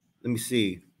 Let me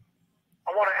see.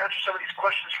 I want to answer some of these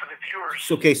questions for the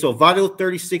viewers. Okay, so Vital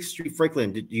 36th Street,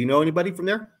 Franklin. Do you know anybody from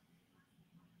there?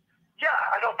 Yeah,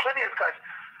 I know plenty of guys.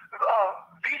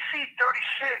 BC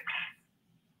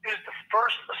 36 is the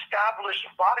first established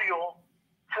barrio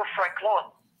for Frank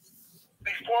Long.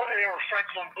 Before they were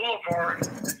Franklin Boulevard,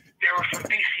 they were from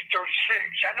BC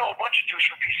 36. I know a bunch of dudes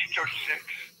from BC 36.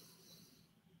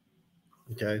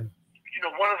 Okay.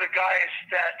 One of the guys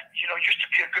that, used to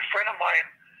be a good friend of mine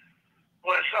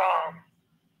was,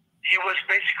 he was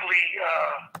basically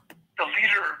the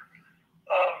leader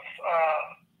of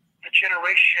the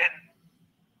generation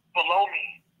below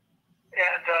me.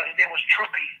 And his name was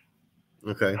Troopy.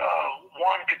 Okay.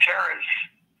 Juan Gutierrez.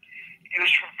 He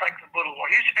was from Franklin Boulevard.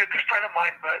 He used to be a good friend of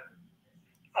mine, but,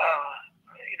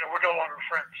 we're no longer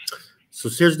friends. So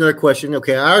here's another question.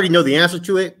 Okay, I already know the answer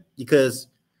to it because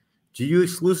do you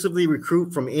exclusively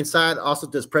recruit from inside? Also,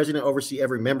 does president oversee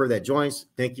every member that joins?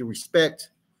 Thank you,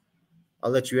 respect.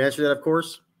 I'll let you answer that, of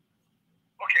course.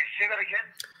 Okay, say that again.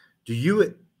 Do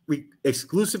you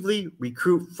exclusively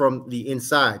recruit from the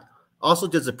inside? Also,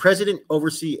 does the president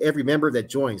oversee every member that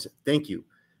joins? Thank you.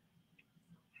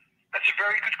 That's a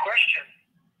very good question.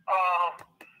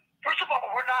 First of all,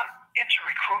 we're not into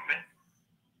recruitment.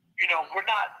 We're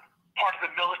not part of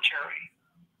the military.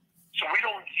 So we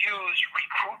don't use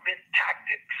recruitment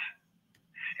tactics.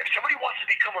 If somebody wants to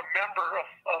become a member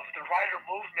of the Rider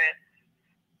movement,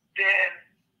 then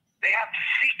they have to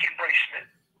seek embracement.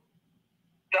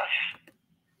 Thus,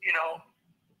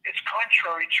 it's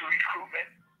contrary to recruitment.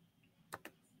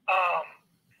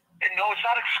 And no, it's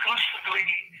not exclusively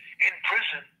in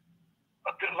prison.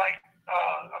 A bit like,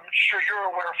 I'm sure you're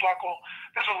aware, Flaco,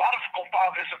 there's a lot of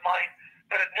compadres of mine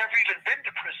that have never even been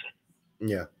to prison.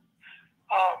 Yeah.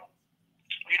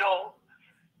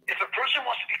 If a person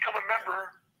wants to become a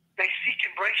member, they seek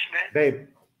embracement Babe.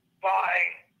 by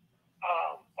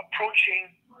approaching,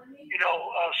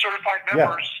 certified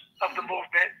members of the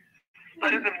movement,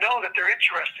 letting them know that they're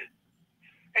interested.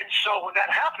 And so when that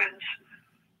happens,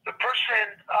 the person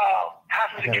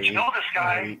has to get to know this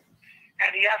guy, and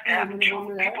he has to have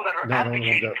two people that are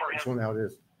advocating for him. It's one how it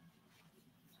is.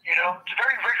 It's a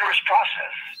very rigorous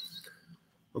process.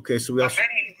 Okay, so we also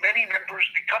many members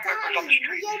become members on the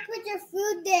street. You put your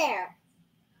food there.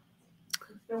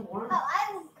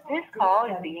 This call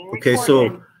is being recorded.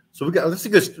 okay, so we got this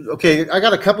is good. Okay, I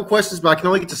got a couple questions, but I can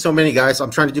only get to so many guys. So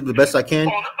I'm trying to do the best I can.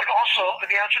 Well, and also, let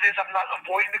me answer this. I'm not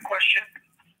avoiding the question.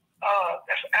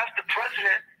 As the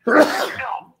president,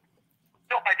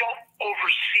 no, I don't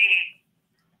oversee,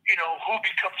 who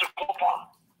becomes a co-op,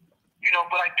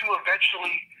 but I do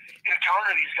eventually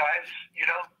encounter these guys,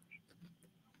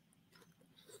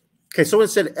 Okay, someone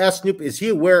said, ask Snoop, is he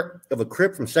aware of a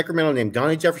Crip from Sacramento named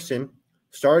Donnie Jefferson,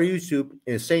 started YouTube,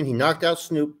 and is saying he knocked out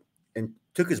Snoop and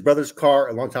took his brother's car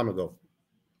a long time ago?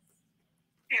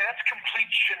 Yeah, that's complete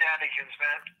shenanigans,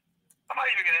 man. I'm not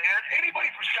even going to ask.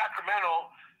 Anybody from Sacramento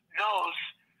knows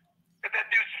that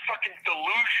dude's fucking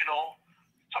delusional.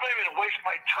 So I'm not even going to waste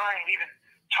my time even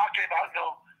talking about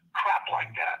crap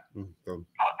like that.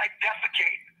 I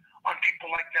defecate on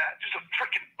people like that. Just a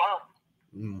freaking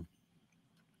bum.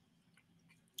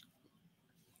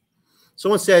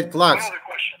 Someone said, Flox. What other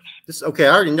questions? Okay,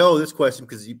 I already know this question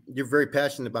because you're very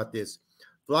passionate about this.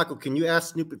 Flacco, can you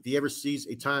ask Snoop if he ever sees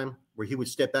a time where he would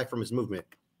step back from his movement?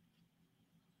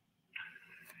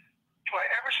 Do I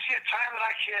ever see a time that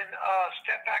I can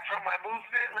step back from my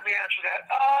movement? Let me answer that.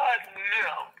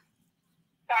 No.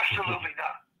 Absolutely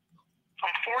not.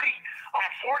 I'm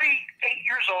 48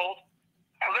 years old.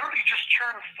 I literally just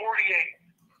turned 48.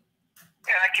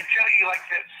 And I can tell you like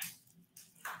this.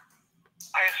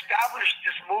 I established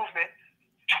this movement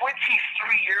 23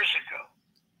 years ago.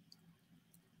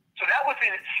 So that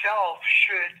within itself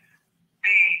should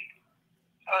be,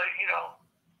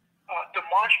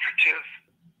 demonstrative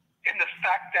in the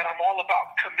fact that I'm all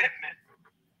about commitment.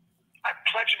 I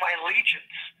pledge my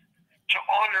allegiance to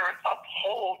honor and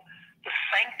uphold the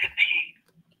sanctity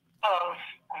of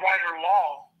right or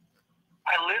law.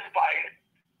 I live by it.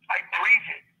 I breathe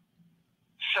it.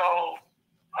 So,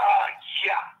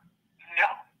 no.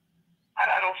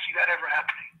 I don't see that ever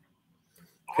happening.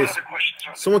 What other questions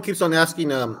are there? Someone keeps on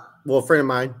asking, a friend of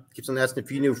mine keeps on asking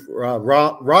if you knew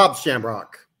Rob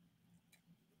Shamrock.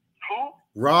 Who?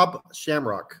 Rob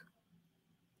Shamrock.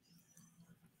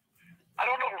 I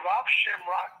don't know Rob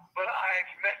Shamrock, but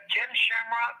I've met Ken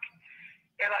Shamrock,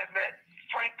 and I've met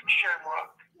Frank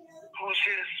Shamrock, who's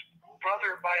his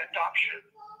brother by adoption.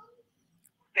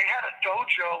 They had a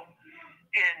dojo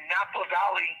in Napa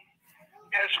Valley,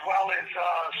 as well as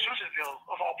Susanville,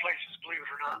 of all places, believe it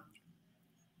or not.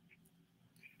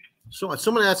 So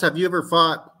someone asked, have you ever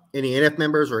fought any NF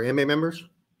members or MA members?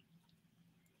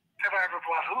 Have I ever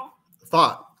fought who?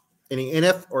 Fought any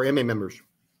NF or MA members?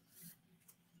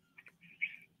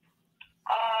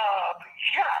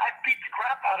 Yeah, I beat the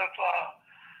crap out of a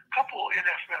couple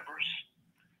NF members.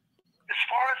 As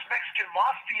far as Mexican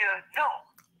Mafia, no.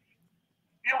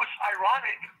 It's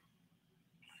ironic.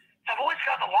 I've always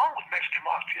gotten along with Mexican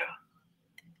Mafia.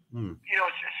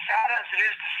 As sad as it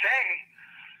is to say,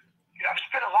 I've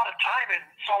spent a lot of time in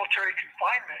solitary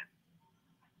confinement.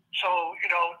 So,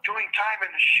 doing time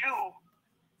in the shoe,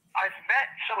 I've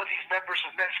met some of these members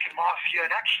of Mexican Mafia,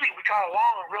 and actually we got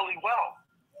along really well.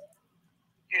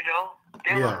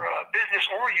 They were business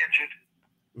oriented.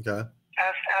 Okay.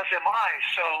 As am I.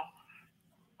 So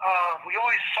we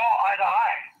always saw eye to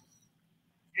eye.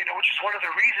 Which is one of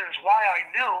the reasons why I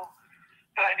knew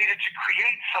that I needed to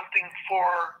create something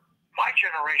for my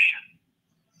generation.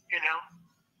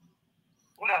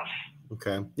 What else?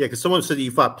 Okay. Yeah, because someone said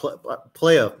you fought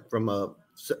Playa from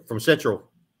Central.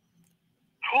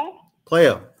 Who?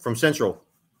 Playa from Central.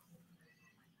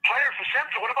 Player for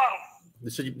Central. What about him?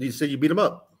 They said you beat him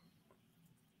up.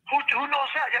 Who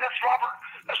knows that? Yeah, that's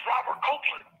Robert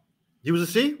Copeland. He was a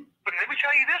C? But let me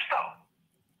tell you this though.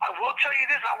 I will tell you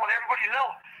this. I want everybody to know.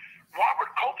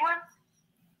 Robert Copeland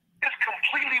is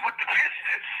completely with the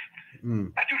business.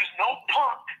 That dude is no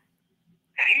punk.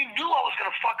 And he knew I was going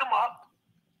to fuck him up.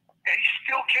 And he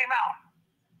still came out.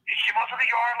 He came out to the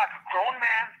yard like a grown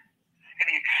man. And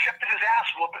he accepted his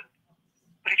ass whooping.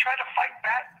 But he tried to fight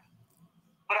back.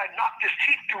 But I knocked his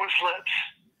teeth through his lips.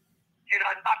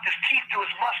 I knocked his teeth through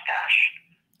his mustache.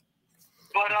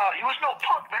 But he was no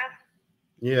punk, man.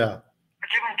 Yeah. I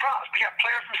give him props. We got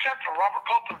players from Central, Robert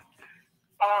Copeland.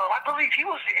 I believe he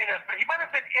was the NS, but he might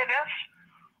have been NS,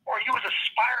 or he was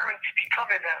aspiring to become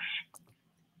NS.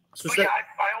 But yeah,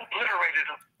 I obliterated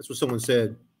him. That's what someone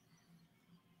said.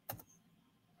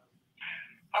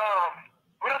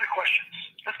 What other questions?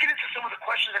 Let's get into some of the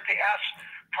questions that they asked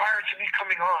prior to me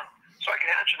coming on, so I can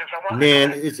answer them. I want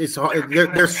Man, it's hard.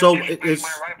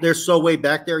 They're so way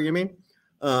back there. You mean?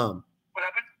 What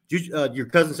happened? Your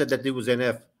cousin said that dude was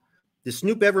NF. Did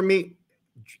Snoop ever meet?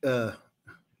 Let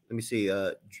me see.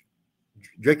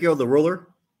 Drakeo the Ruler.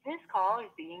 This call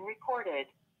is being recorded.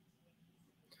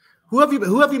 Who have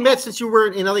you met since you were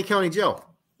in LA County Jail?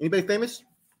 Anybody famous?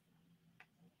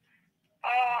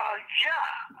 Yeah,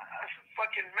 I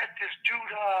fucking met this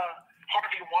dude,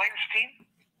 Harvey Weinstein.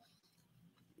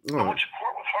 I went to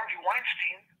court with Harvey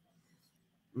Weinstein.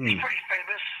 He's pretty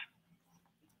famous.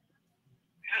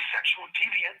 He's a sexual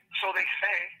deviant, so they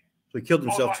say. So he killed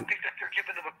himself. Although I think that they're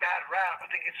giving him a bad rap. I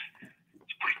think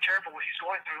it's pretty terrible what he's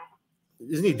going through.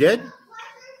 Isn't he dead?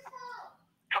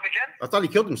 Come again? I thought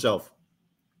he killed himself.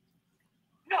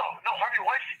 No, Harvey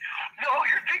Weinstein. No,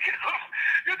 you're thinking of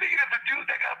the dude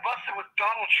that got busted with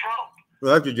Donald Trump.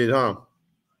 Well, that's what you did, huh?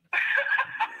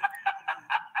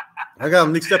 I got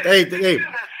him mixed up. Hey,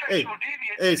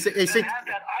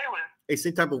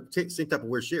 same type of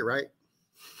weird shit, right?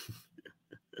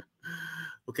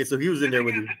 Okay, so he was in there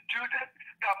with you. The dude that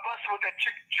got busted with that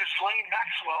chick, Ghislaine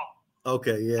Maxwell.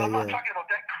 Okay, yeah, I'm not talking about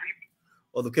that creep.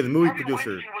 Oh, okay, the movie Harvey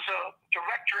producer. Weinstein was a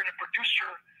director and a producer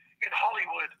in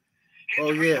Hollywood. He's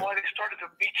Oh, the reason yeah. why they started the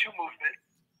Me Too movement.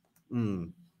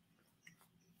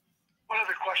 What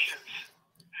other questions?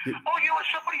 Oh, you know what?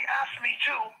 Somebody asked me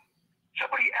too.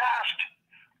 Somebody asked.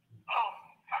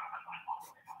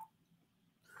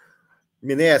 I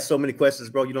mean, they ask so many questions,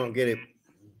 bro. You don't get it.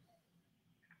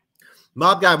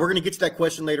 Mob guy, we're gonna get to that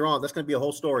question later on. That's gonna be a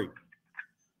whole story.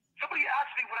 Somebody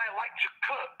asked me what I like to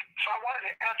cook, so I wanted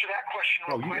to answer that question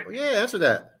real quick. Yeah, answer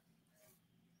that.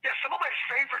 Yeah, some of my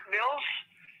favorite meals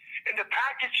in the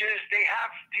packages, they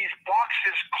have these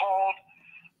boxes called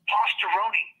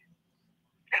pastaroni.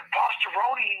 And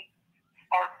pastaroni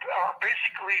are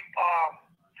basically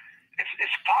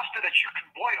it's pasta that you can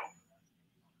boil.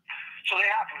 So they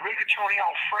have rigatoni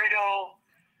Alfredo,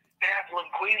 they have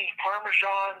linguine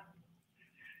Parmesan,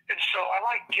 and so I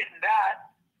like getting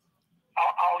that.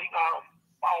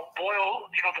 I'll boil,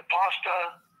 the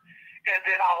pasta, and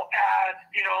then I'll add,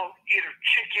 either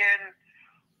chicken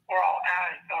or I'll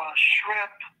add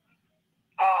shrimp,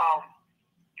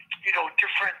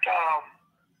 different,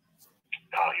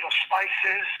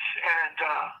 spices, and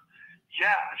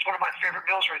it's one of my favorite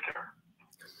meals right there.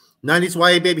 90s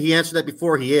YA baby, he answered that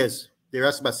before. He is. They were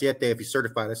asking about Siete if he's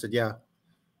certified. I said, yeah.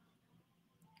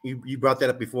 You brought that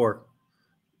up before.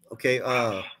 Okay,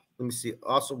 let me see.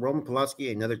 Also, Roman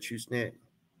Polanski, another true snake.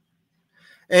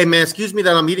 Hey, man, excuse me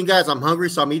that I'm eating, guys. I'm hungry,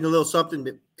 so I'm eating a little something.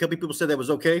 A couple people said that was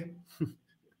okay.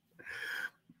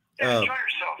 Enjoy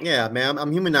yourself. Yeah, man,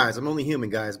 I'm humanized. I'm only human,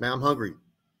 guys, man. I'm hungry.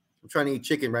 I'm trying to eat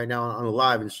chicken right now on the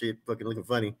live and shit, fucking looking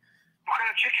funny. What kind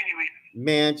of chicken you eating?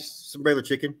 Man, just some regular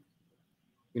chicken.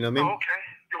 You know what I mean? Oh, okay.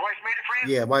 Your wife made it for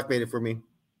you? Yeah, wife made it for me.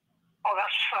 Oh,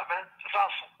 that's what's up, man. That's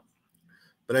awesome.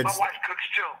 But my wife cooks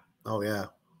too. Oh, yeah.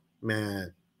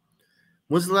 Man.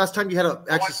 When's the last time you had a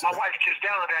my wife gets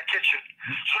down in that kitchen.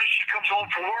 So she comes home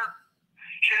from work.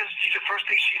 She's the first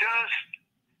thing she does.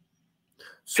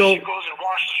 So she goes and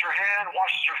washes her hand,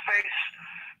 washes her face,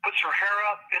 puts her hair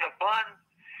up in a bun,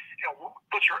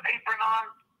 puts her apron on,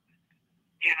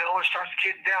 and starts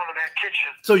getting down in that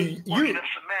kitchen. So working up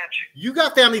some magic. You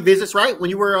got family visits, right? When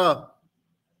you were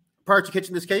prior to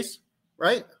catching this case,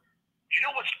 right? You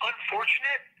know what's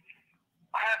unfortunate?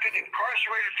 I have been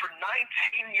incarcerated for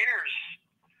 19 years,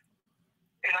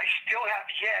 and I still have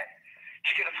yet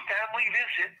to get a family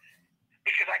visit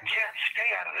because I can't stay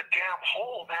out of the damn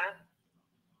hole, man.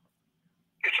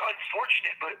 It's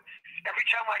unfortunate, but every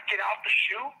time I get out the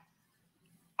shoe,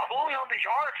 I'm only on the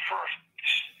yard for,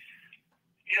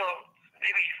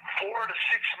 maybe 4 to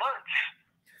 6 months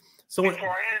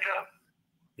before I end up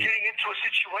getting into a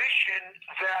situation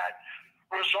that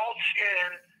results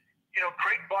in,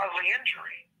 great bodily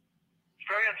injury. It's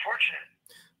very unfortunate.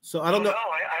 So I don't know. No,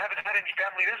 I haven't had any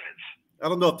family visits. I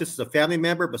don't know if this is a family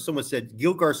member, but someone said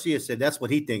Gil Garcia said that's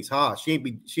what he thinks. She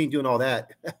ain't doing all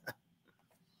that.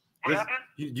 What happened?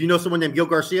 Do you know someone named Gil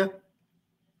Garcia?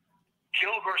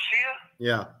 Gil Garcia?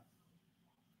 Yeah.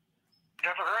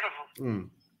 Never heard of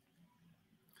him.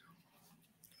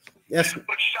 Yes.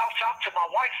 But shouts out to my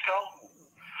wife, though.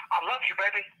 I love you,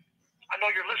 baby. I know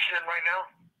you're listening right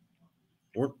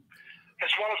now.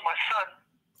 As well as my son.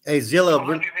 Hey, Zilla,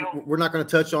 we're not going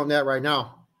to touch on that right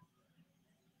now.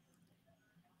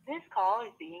 This call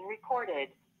is being recorded.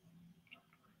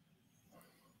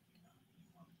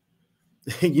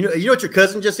 You know what your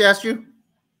cousin just asked you?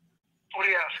 What did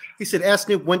he ask? He said, ask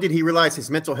Snoop, when did he realize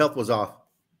his mental health was off?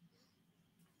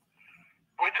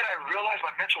 When did I realize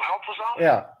my was off?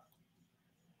 Yeah.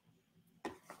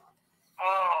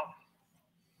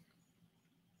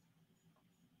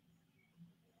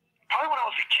 Probably when I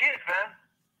was a kid, man.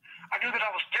 I knew that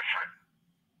I was different.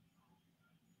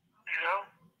 You know?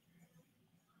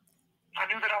 I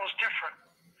knew that I was different.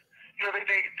 You know,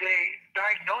 they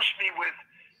diagnosed me with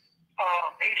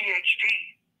ADHD,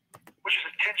 which is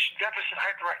attention deficit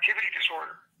hyperactivity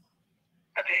disorder.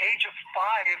 At the age of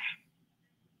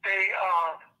 5, they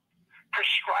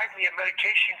prescribed me a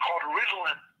medication called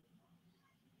Ritalin.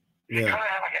 It kind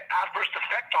of had like an adverse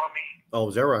effect on me.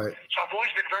 Oh, is that right? So I've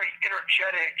always been very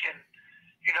energetic and,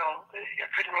 you know, I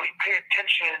couldn't really pay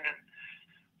attention and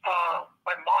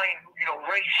my mind, you know,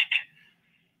 raced.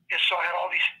 And so I had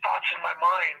all these thoughts in my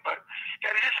mind, but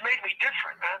yeah, it just made me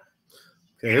different, man.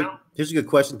 Okay, here's a good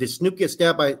question. Did Snoop get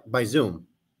stabbed by Zoom?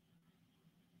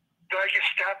 Did I get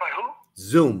stabbed by who?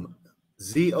 Zoom.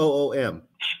 ZOOM.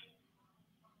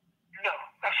 No,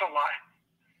 that's a lie.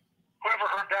 Whoever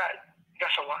heard that,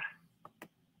 that's a lie.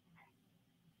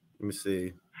 Let me see.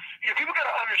 You know, people got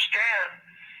to understand,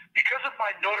 because of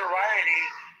my notoriety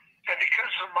and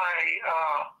because of my,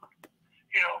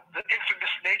 you know, the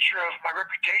infamous nature of my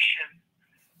reputation,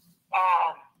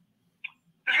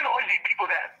 there's going to always be people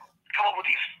that come up with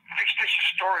these fictitious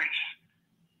stories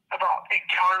about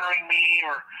encountering me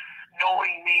or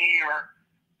knowing me or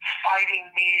fighting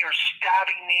me or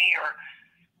stabbing me or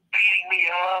beating me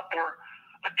up or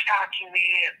attacking me.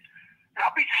 And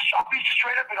I'll be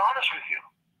straight up and honest with you.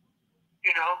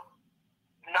 You know,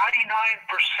 99%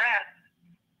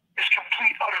 is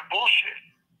complete, utter bullshit.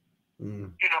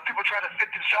 You know, people try to fit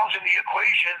themselves in the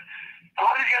equation. A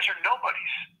lot of these guys are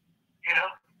nobodies, you know.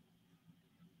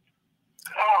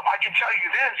 I can tell you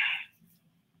this,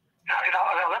 and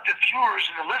I'll let the viewers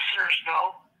and the listeners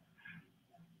know,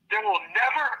 there will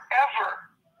never, ever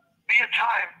be a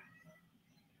time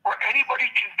where anybody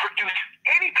can produce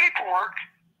any paperwork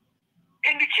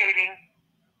indicating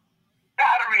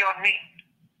battery on me.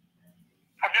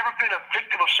 I've never been a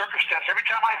victim of circumstance. Every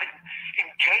time I've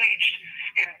engaged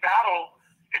in battle,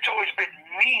 it's always been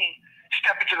me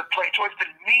stepping to the plate. It's always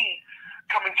been me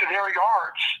coming to their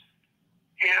yards.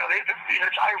 You know,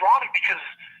 it's ironic because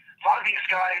a lot of these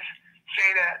guys say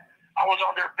that I was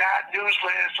on their bad news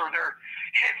list or their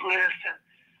hit list, and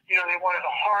you know, they wanted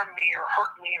to harm me or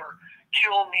hurt me or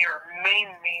kill me or maim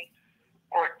me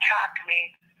or attack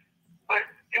me. But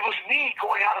it was me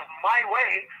going out of my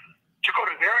way to go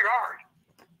to their yard.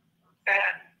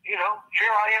 And, you know, here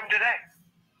I am today.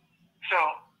 So,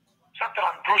 it's not that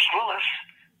I'm Bruce Willis,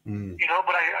 you know,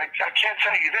 but I can't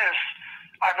tell you this.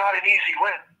 I'm not an easy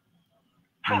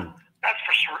win. That's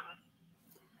for certain.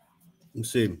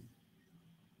 Let's see.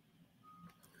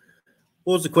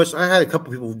 What was the question? I had a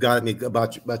couple people who got at me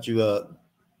about you.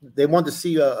 They wanted to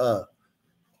see,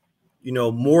 you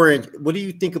know, more. What do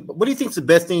you think is the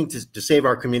best thing to save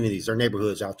our communities, our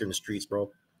neighborhoods out there in the streets,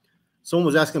 bro? Someone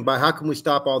was asking about how can we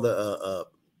stop all the,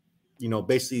 you know,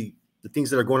 basically the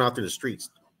things that are going out there in the streets,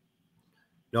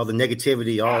 you know, the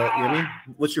negativity, all, you know what I mean?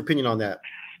 What's your opinion on that?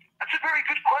 That's a very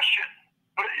good question,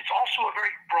 but it's also a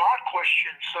very broad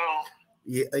question. So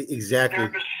yeah, exactly.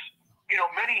 There's, you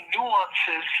know, many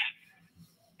nuances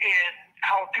in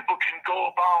how people can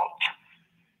go about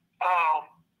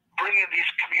bringing these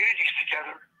communities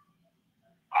together.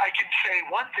 I can say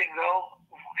one thing though,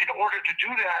 in order to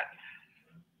do that,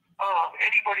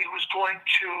 anybody who's going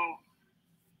to,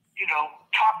 you know,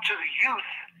 talk to the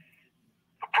youth,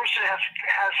 a person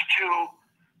has to,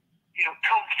 you know,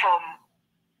 come from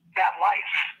that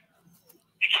life.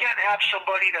 You can't have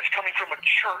somebody that's coming from a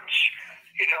church,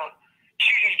 you know,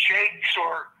 T.D. Jakes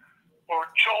or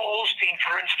Joel Osteen,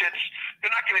 for instance.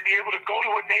 They're not going to be able to go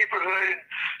to a neighborhood and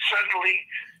suddenly,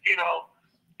 you know,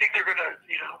 think they're going to,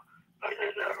 you know,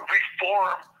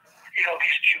 reform, you know,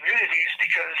 these communities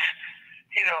because,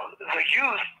 you know, the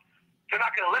youth, they're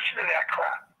not going to listen to that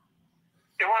crap.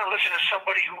 They want to listen to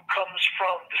somebody who comes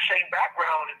from the same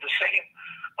background and the same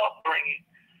upbringing,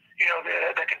 you know,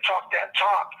 that can talk that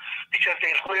talk because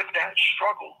they live that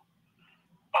struggle.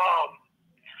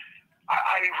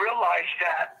 I realized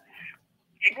that.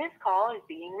 This call is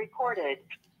being recorded.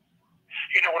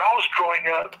 You know, when I was growing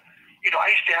up, you know, I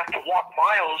used to have to walk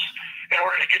miles in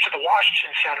order to get to the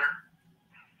Washington Center.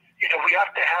 You know, we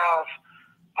have to have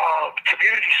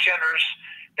community centers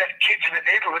that kids in the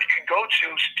neighborhood can go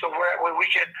to where we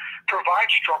can provide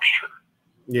structure.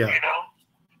 Yeah. You know?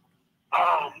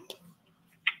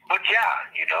 But yeah,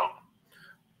 you know.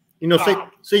 You know,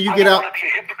 say you get out. I don't want to be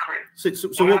a hypocrite.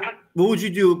 So what would you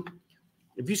do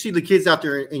if you see the kids out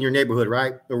there in your neighborhood,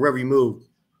 right? Or wherever you move,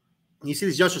 and you see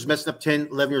these youngsters messing up 10,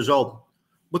 11 years old,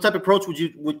 what type of approach would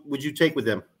you take with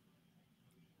them?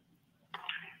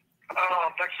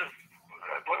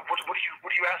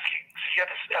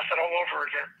 over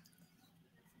again.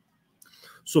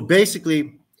 So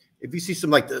basically, if you see some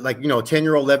like a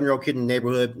 10-year-old, 11-year-old kid in the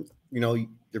neighborhood,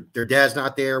 their dad's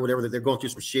not there, whatever, they're going through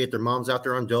some shit, their mom's out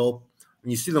there on dope,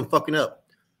 and you see them fucking up,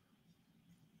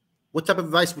 what type of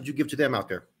advice would you give to them out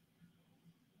there?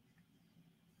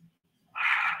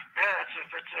 Man, it's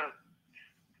a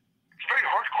very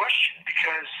hard question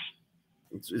because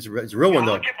it's a real one, I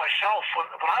though. look at myself when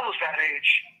I was that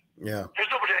age. Yeah. There's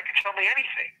nobody that can tell me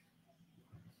anything.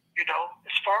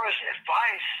 As far as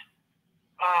advice,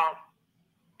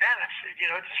 man,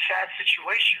 it's a sad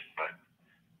situation, but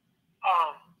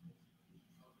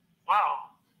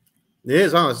wow. It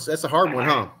is, huh? That's a hard one,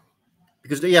 huh?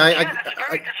 Because it's a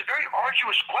very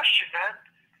arduous question, man.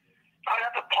 I'd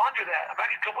have to ponder that. I might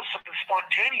come with something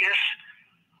spontaneous,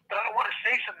 but I don't want to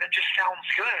say something that just sounds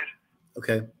good.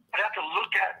 Okay. I'd have to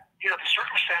look at the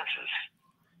circumstances.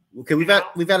 Okay,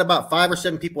 we've had about 5 or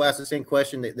 7 people ask the same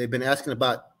question. They've been asking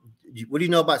about, what do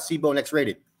you know about C-Bone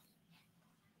X-Rated?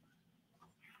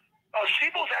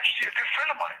 C-Bone's actually a good friend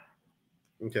of mine.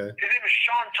 Okay. His name is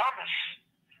Sean Thomas,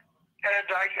 and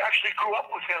I actually grew up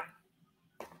with him.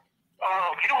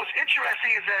 What's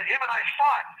interesting is that him and I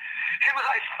fought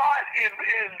in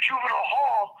juvenile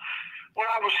hall when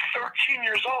I was 13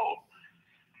 years old.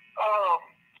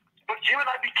 But him and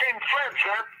I became friends,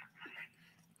 man.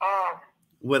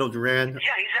 Widow Duran.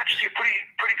 Yeah, he's actually a pretty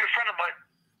good friend of mine.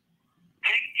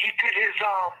 He did his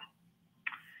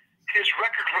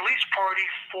record release party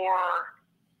for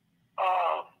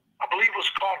I believe it was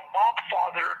called Mob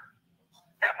Father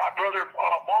at my brother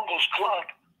Mongol's club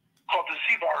called the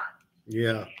Z-Bar.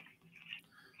 Yeah.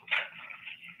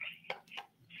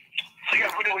 So yeah,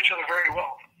 we know each other very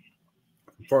well.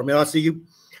 For me, I'll see you.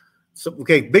 So,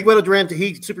 okay, Big Widow Duran,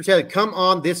 he super chatted, come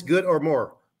on, this good or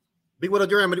more. Big Widow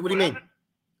Duran, what do you mean?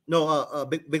 No,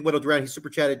 Big Widow Duran, he super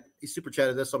chatted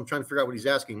this, so I'm trying to figure out what he's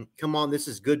asking. Come on, this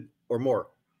is good or more.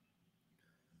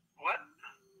 What?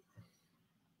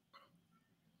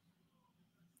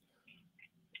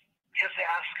 He has to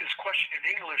ask his question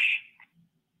in English.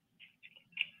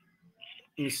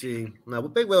 Let me see. Now,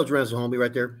 Big Widow Duran's a homie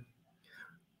right there.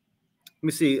 Let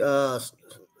me see.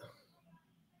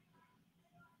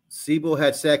 Sibo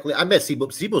had Sackley. I met Sibo.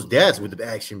 Sibo's dad's with the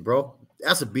action, bro.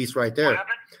 That's a beast right there.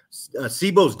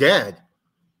 Sibo's dad.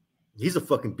 He's a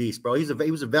fucking beast, bro.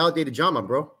 He was a validated Jama,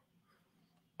 bro.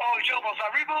 Oh, Jobo's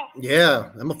Arribo? Yeah,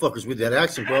 that motherfucker's with that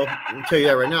action, bro. Let me tell you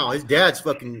that right now. His dad's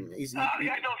fucking. I know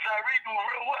Arribo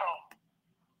real well.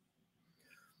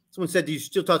 Someone said, do you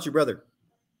still talk to your brother?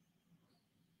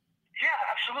 Yeah,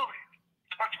 absolutely.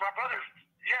 Talk to my brother.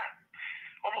 Yeah,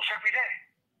 almost every day.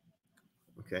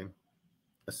 Okay.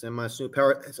 I send my Snoop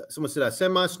Power. Someone said I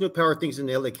send my Snoop Power things in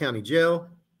the LA County Jail.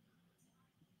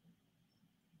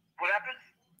 What happened?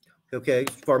 Okay.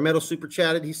 Farmetto super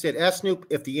chatted. He said, ask Snoop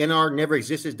if the NR never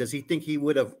existed, does he think he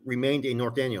would have remained a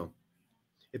Norteño?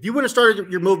 If you wouldn't have started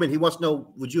your movement, he wants to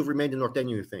know, would you have remained a Norteño,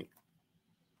 you think?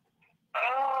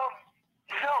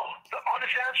 No. The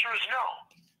honest answer is no.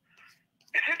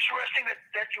 It's interesting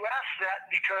that you asked that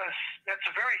because that's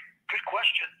a very good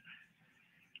question.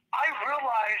 I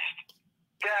realized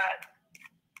that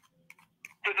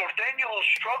the Norteño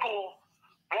struggle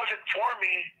wasn't for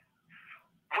me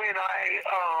when I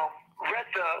read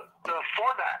the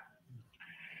format.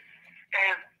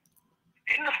 And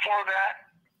in the format,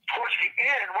 towards the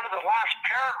end, one of the last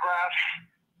paragraphs,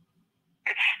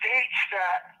 it states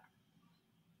that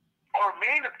our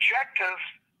main objective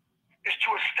is to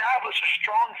establish a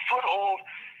strong foothold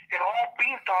in all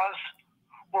pintas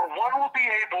where one will be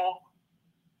able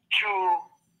to...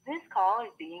 This call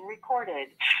is being recorded.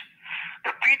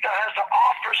 The pinta has to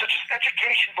offer such as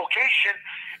education, vocation,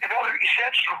 and other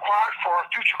essentials required for our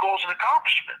future goals and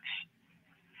accomplishments.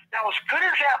 Now, as good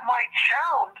as that might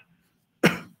sound,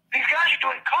 these guys are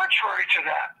doing contrary to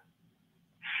that.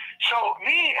 So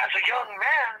me, as a young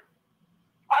man,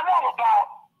 I'm all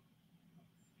about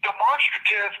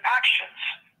demonstrative actions.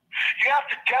 You have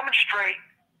to demonstrate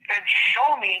and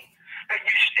show me that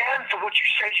you stand for what you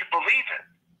say you believe in.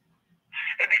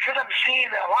 And because I'm seeing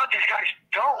that a lot of these guys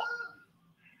don't,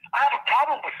 I have a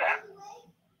problem with that.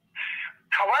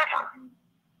 However,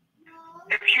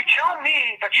 if you tell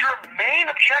me that your main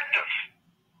objective,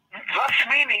 thus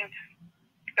meaning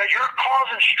that your cause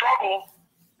and struggle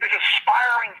is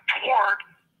aspiring toward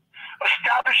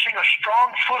establishing a strong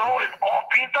foothold in all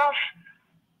pintas,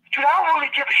 dude, I don't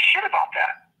really give a shit about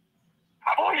that.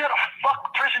 I've always had a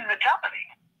fuck prison mentality.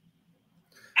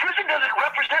 Prison doesn't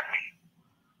represent me,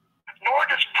 nor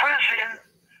does prison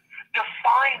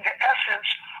define the essence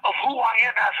of who I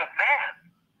am as a man.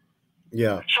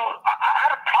 Yeah. So I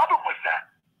had a problem with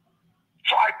that.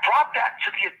 So I brought that to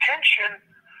the attention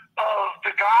of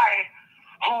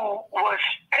who was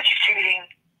educating,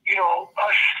 you know,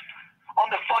 us on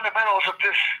the fundamentals of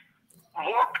this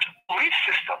warped belief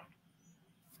system.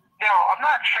 Now, I'm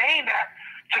not saying that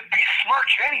to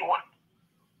besmirch anyone.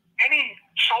 Any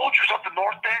soldiers of the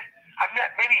North End, I've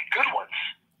met many good ones.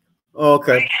 Oh,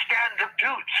 okay. Many stand-up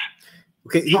dudes.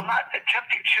 Okay. So I'm not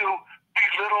attempting to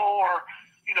belittle or,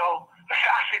 you know,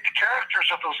 assassinate the characters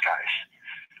of those guys.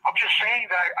 I'm just saying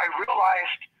that I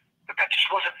realized that just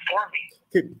wasn't for me.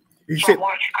 So I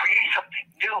wanted to create something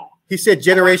new. He said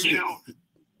generation.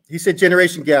 He said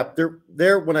generation gap.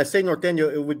 There. When I say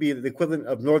Norteño, it would be the equivalent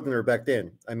of Northerner back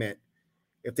then. I meant,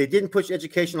 if they didn't push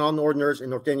education on Northerners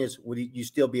and Norteños, would you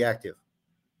still be active?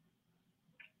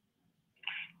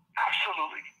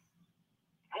 Absolutely,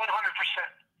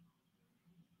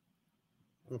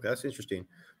 100%. Okay, that's interesting.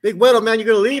 Big Weddle, man, you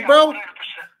gonna leave, bro? 100%.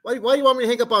 Why do you want me to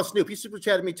hang up on Snoop? He super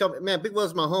chatted me, telling me, man, Big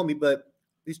Weddle's my homie, but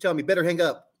he's telling me better hang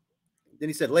up. Then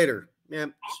he said later, man.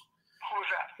 Who was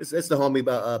that? It's the homie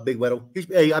about Big Weddle.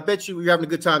 Hey, I bet you're having a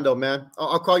good time though, man.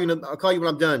 I'll call you. I'll call you when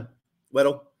I'm done,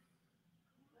 Weddle.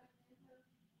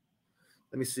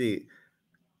 Let me see.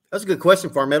 That's a good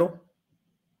question, Farmetal.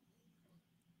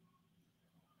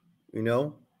 You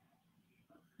know,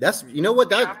 that's, you know what,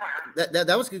 that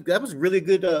was good. That was really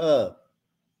good. A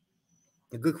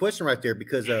good question right there,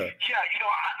 because yeah, you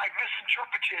know, I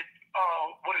misinterpreted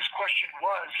what his question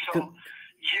was. So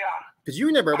yeah, because you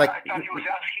remember, like, I thought he was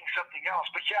asking something else,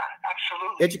 but yeah,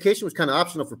 absolutely. Education was kind of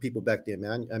optional for people back then,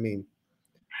 man. I mean,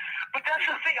 but that's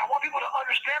the thing. I want people to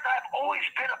understand that I've always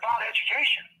been about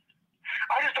education.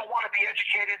 I just don't want to be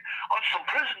educated on some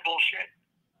prison bullshit.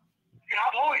 You know,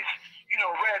 I've always, you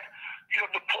know, read, you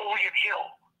know, Napoleon Hill,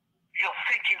 you know,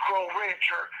 Think and Grow Rich,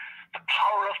 or The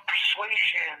Power of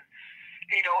Persuasion,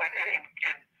 you know, and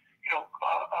you know,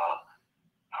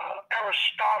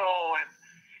 Aristotle, and,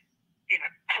 you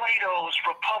know, Plato's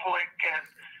Republic, and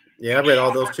yeah, I read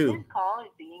all those too. This call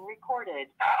is being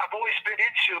recorded. I've always been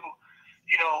into,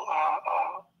 you know,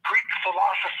 Greek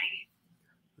philosophy.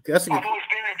 Okay, that's a good. I've always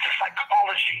been into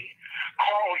psychology,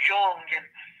 Carl Jung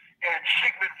and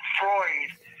Sigmund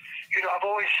Freud. You know, I've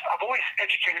always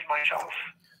educated myself.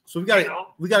 So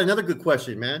we got another good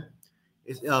question, man.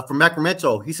 It's from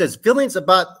Macramento. He says, feelings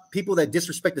about people that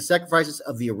disrespect the sacrifices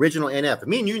of the original NF.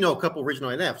 Me and you know a couple original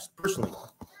NFs personally. Okay,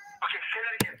 say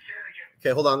that again.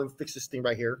 Okay, hold on. Let me fix this thing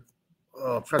right here.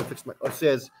 Oh, I'm trying to fix my. It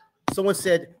says, someone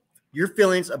said your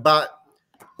feelings about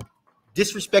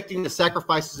disrespecting the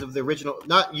sacrifices of the original,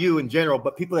 not you in general,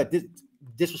 but people that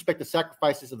disrespect the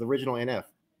sacrifices of the original NF.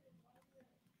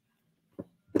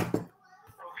 Okay,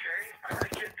 I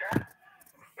get that.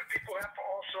 But people have to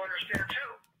also understand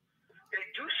too, they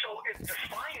do so in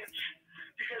defiance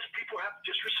because people have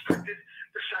disrespected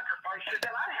the sacrifices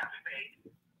that I have made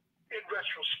in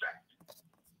retrospect.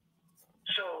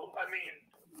 So, I mean,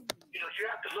 you know, you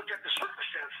have to look at the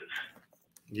circumstances.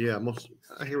 Yeah,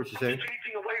 I hear what you're saying.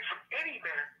 Taking away from any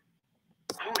man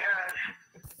who has,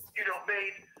 you know,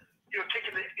 made, you know,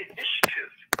 taken the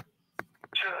initiative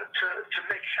to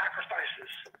make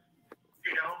sacrifices.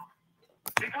 You know,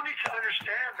 people need to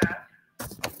understand that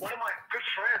one of my good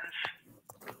friends,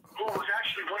 who was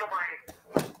actually one of my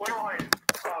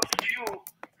few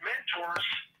mentors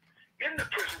in the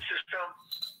prison system,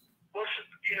 was,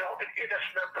 you know, an NS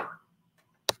member.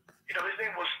 You know, his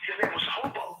name was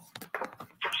Hobo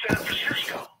from San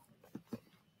Francisco,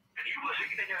 and he was a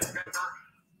NS member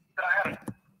that I had an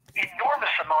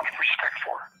enormous amount of respect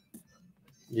for.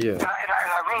 Yeah. And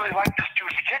I really liked this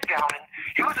dude's get down, and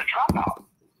he was a dropout.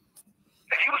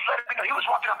 And he was letting me know, he was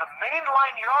walking on the main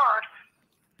line yard,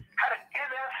 had an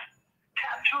NS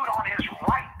tattooed on his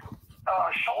right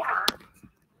shoulder.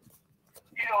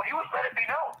 You know, he was letting me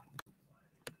know,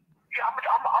 yeah, I'm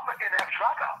an NS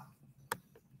dropout,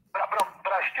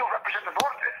 but I still represent the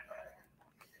North End.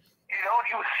 You know, and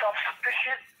he was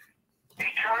self-sufficient.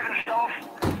 He carried himself,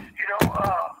 you know,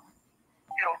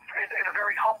 in a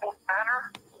very humble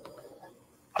manner.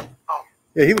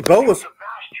 Yeah, he was both. He had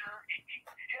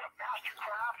a master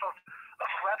craft of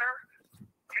leather.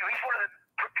 You know, he's one of the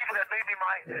people that made me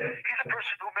he's the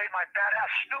person who made my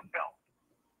BadAss Snoop belt.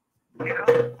 You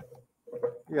know?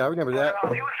 Yeah, I remember that.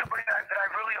 He was somebody that I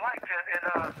really liked,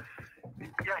 and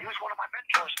yeah, he was one of my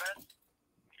mentors, man.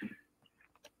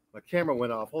 My camera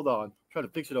went off. Hold on. I'm trying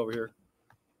to fix it over here.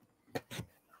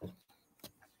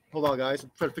 Hold on, guys.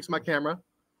 I'm trying to fix my camera.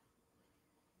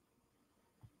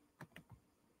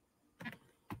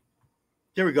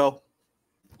 Here we go.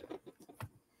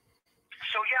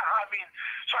 So yeah, I mean,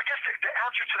 so I guess the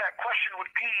answer to that question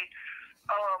would be,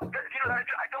 you know,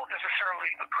 I don't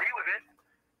necessarily agree with it,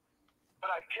 but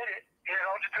I get it. It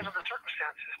all depends on the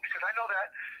circumstances, because I know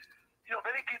that, you know,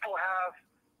 many people have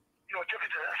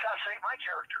attempted to assassinate my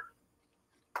character.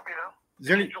 Is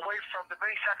there any? Take away from the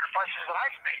many sacrifices that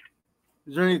I've made.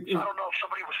 Is there any? So I don't know if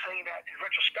somebody was saying that in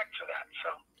retrospect to that. So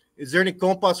Is there any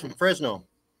compas from Fresno?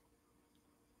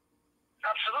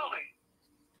 absolutely,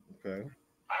 Okay.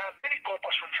 I have many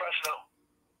compas from Fresno.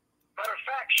 Matter of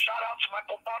fact, shout out to my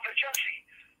compadre Jesse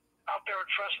out there in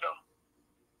Fresno.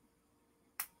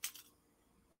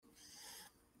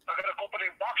 I got a compa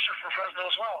named Boxer from Fresno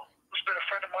as well, who's been a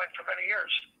friend of mine for many years.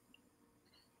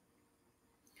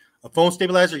 A phone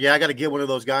stabilizer? Yeah, I got to get one of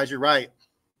those guys. You're right.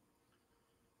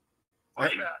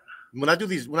 What's that? When I do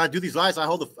these lives, I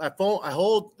hold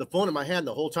the phone in my hand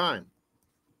the whole time.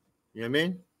 You know what I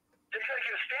mean? You gotta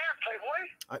get a stand, Playboy.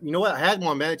 You know what? I had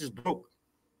one, man. It just broke. What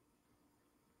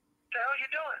the hell are you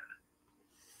doing?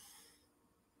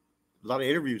 A lot of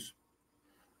interviews.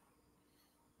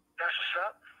 That's what's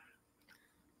up.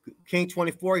 King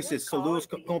 24. He This says, call "Saludos, is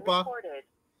being compa." recorded.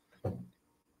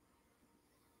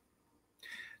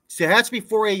 Tehachapi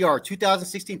 4A yard,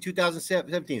 2016,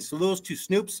 2017. Saludos to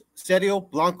Snoops, Sergio,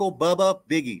 Blanco, Bubba,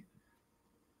 Biggie.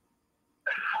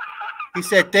 He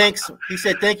said thanks. He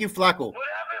said thank you, Flaco. What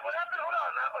happened? What happened? Hold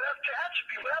on. That's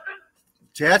Tehachapi. What happened?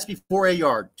 Tehachapi 4A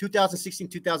yard, 2016,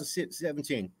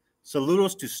 2017.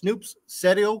 Saludos to Snoops,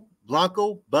 Sergio,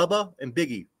 Blanco, Bubba, and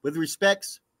Biggie. With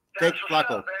respects, thanks, That's what's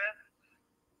Flaco. up, man.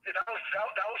 Yeah, that was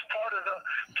part of the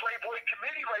Playboy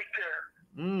committee right there.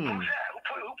 Who's that? Who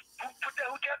put that?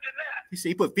 Who tapped in that? He said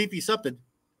he put Fifi something.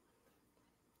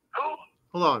 Who?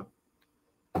 Hold on.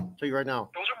 I'll tell you right now.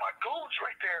 Those are my goons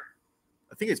right there.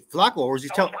 I think it's Flaco, or is he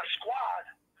That telling? was my squad.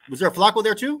 Was there a Flaco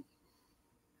there too?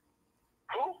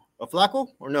 Who? A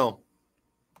Flaco or no?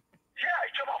 Yeah,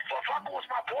 you talking about Flacco was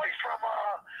my boy from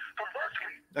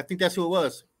Berkeley. I think that's who it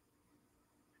was.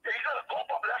 Yeah, he's not a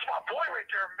goalball, but that's my boy right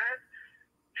there, man.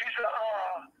 He's a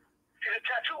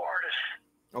tattoo artist.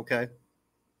 Okay.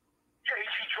 Yeah,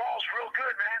 he draws real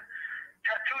good, man.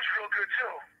 Tattoos real good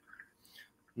too.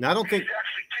 Now I don't think. He's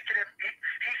actually kicking in.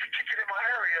 He's kicking in my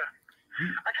area.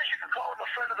 I guess you could call him a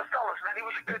friend of the fellas, man. He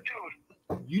was a good dude.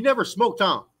 You never smoked,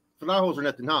 Tom. Flajos or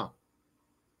nothing, huh? No,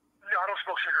 I don't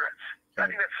smoke cigarettes. I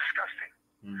think that's disgusting.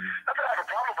 Not that I have a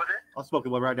problem with it. I'll smoke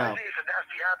one right I now. think it's a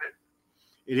nasty habit.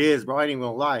 It is, bro. I ain't even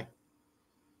gonna lie.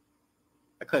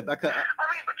 I cut. I mean, but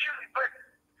you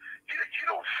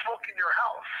don't smoke in your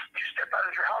house. You step out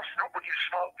of your house when you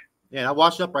smoke. Yeah, I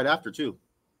washed up right after too.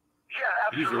 Yeah,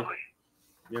 absolutely.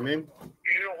 You know what I mean?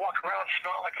 You don't walk around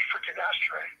smelling like a freaking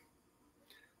ashtray.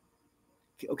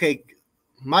 Okay,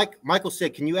 Michael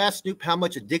said, "Can you ask Snoop how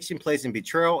much addiction plays in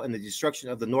betrayal and the destruction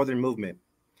of the Northern movement?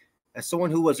 As someone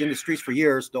who was in the streets for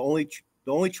years, the only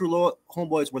true loyal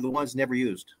homeboys were the ones never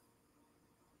used."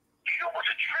 You know what's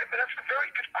a trip? And that's a very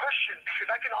good question because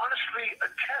I can honestly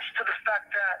attest to the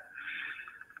fact that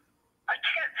I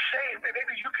can't say.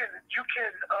 Maybe you can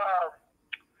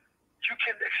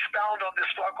expound on this,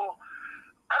 Flacco.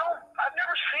 I've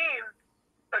never seen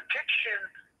addiction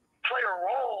play a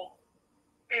role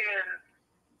in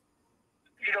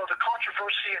the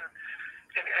controversy and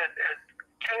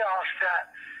chaos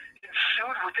that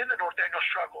ensued within the North Daniel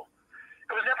struggle.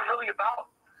 It was never really about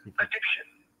addiction.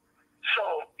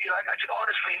 So, I can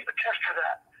honestly attest to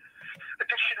that.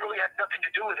 Addiction really had nothing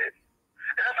to do with it.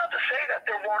 And that's not to say that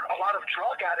there weren't a lot of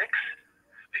drug addicts,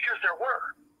 because there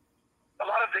were. A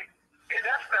lot of the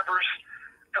NF members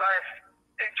that I've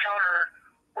encountered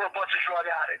were a bunch of drug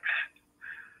addicts.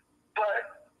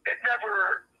 But it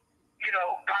never,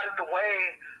 got in the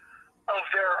way of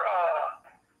their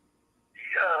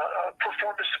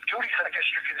performance of duties, I guess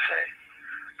you can say.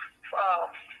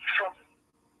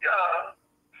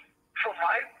 From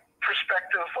my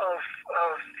perspective of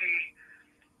the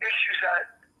issues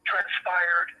that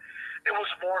transpired, it was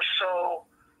more so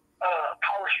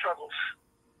power struggles.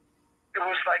 It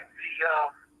was like the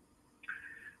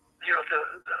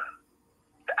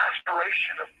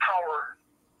aspiration of power,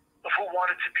 of who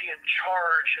wanted to be in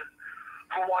charge and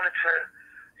who wanted to,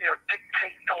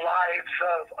 dictate the lives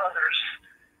of others,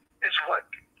 is what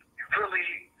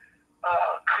really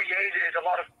created a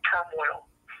lot of turmoil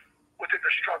within the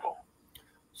struggle.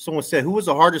 Someone said, "Who was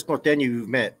the hardest North Daniel you've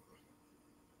met?"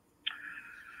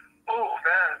 Oh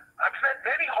man, I've met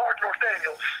many hard North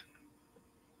Daniels.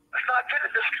 Let's not get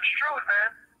it misconstrued,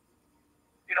 man.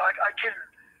 I can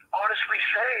honestly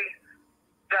say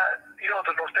that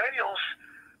the North Daniels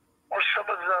are some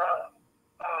of the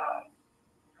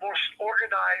most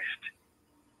organized,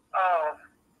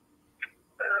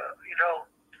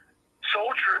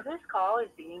 soldiers. This call is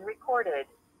being recorded.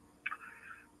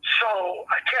 So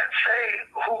I can't say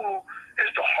who is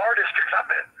the hardest because I've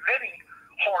met many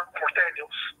hard North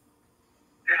Daniels.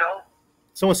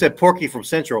 Someone said Porky from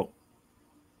Central.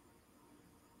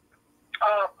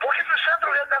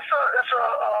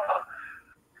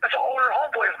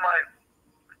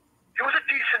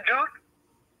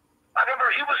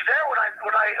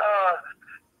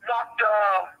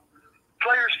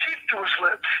 to his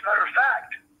lips. Matter of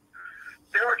fact,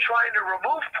 they were trying to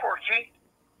remove Porky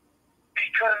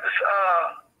because,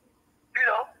 you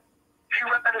know, he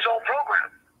ran his own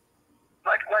program,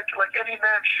 like any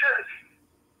man should.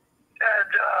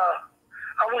 And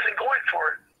I wasn't going for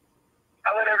it.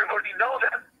 I let everybody know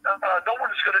that no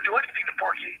one's going to do anything to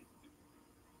Porky.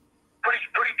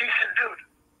 Pretty decent dude.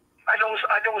 I know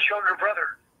his younger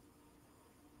brother.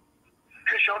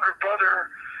 His younger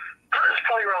brother is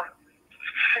probably around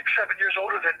 6-7 years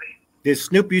older than me. Did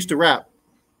Snoop used to rap?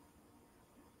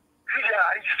 Yeah,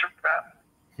 I used to rap.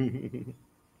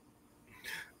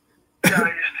 Yeah, I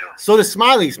used to. So did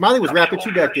Smiley. Smiley was rapping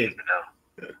too back then.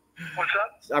 What's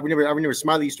up? I remember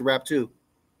Smiley used to rap too.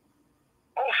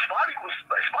 Oh, Smiley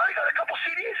got a couple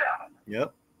CDs out.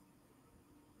 Yep.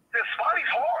 Yeah,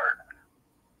 Smiley's hard.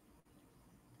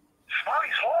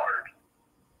 Smiley's hard.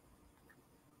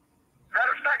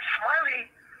 Matter of fact,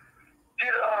 Smiley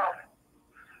did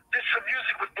some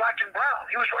music with Black and Brown.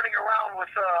 He was running around with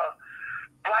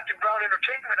Black and Brown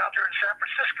Entertainment out there in San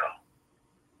Francisco.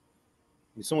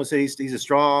 Someone said he's a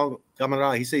strong coming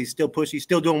around. He said he's still pushing. He's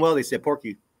still doing well. They said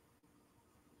Porky.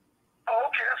 Oh,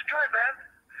 okay, that's good, man.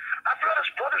 I forgot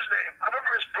his brother's name. I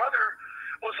remember his brother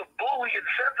was a bully in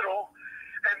Central,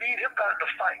 and me and him got in a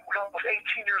fight when I was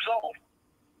 18 years old.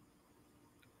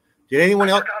 Did anyone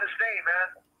else? I forgot his name,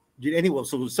 man. Did anyone?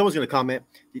 So someone's going to comment.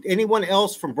 Did anyone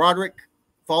else from Broderick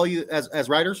follow you as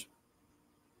writers?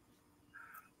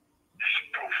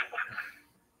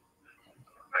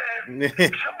 Man,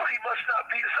 somebody must not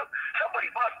be. Somebody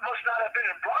must not have been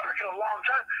in Broderick in a long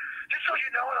time. Just so you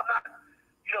know, and I'm not,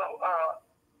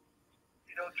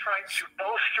 trying to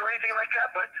boast or anything like that.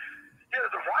 But yeah,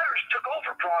 the writers took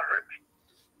over Broderick.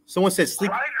 Someone said sleep.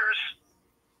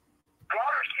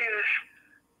 Broderick is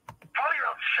probably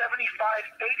around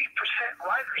 75-80%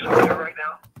 writers out there right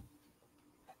now.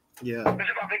 Yeah.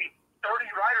 There's about maybe 30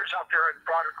 writers out there in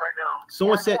Broderick right now.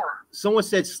 Someone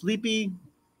said Sleepy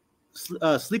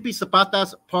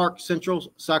Zapatas Park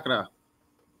Central Sacra.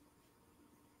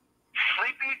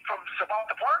 Sleepy from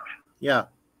Zapata Park? Yeah.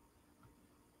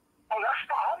 Oh, that's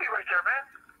my homie right there, man.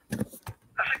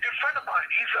 That's a good friend of mine.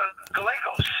 He's a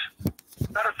Gallegos.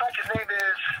 Matter of fact, I think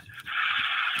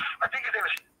his name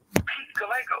is Pete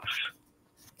Gallegos.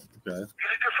 Okay.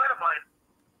 He's a good friend of mine.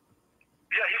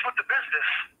 Yeah, he's with the business.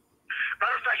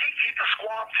 Matter of fact, he's a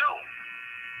squab too.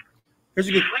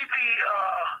 Here's a good. Sleepy,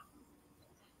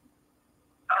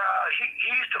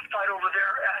 he used to fight over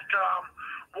there at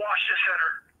Washington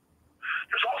Center.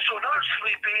 There's also another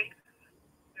Sleepy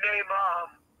named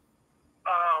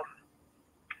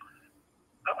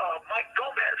Mike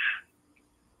Gomez.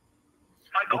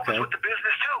 Mike Gomez with the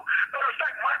business too. Matter of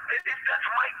fact, if that's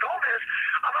Mike Gomez,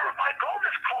 I remember Mike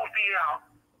Gomez called me out.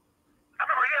 I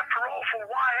remember he had parole for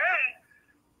YA,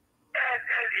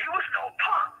 and he was no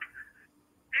punk.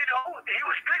 You know, he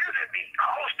was bigger than me.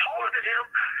 I was taller than him,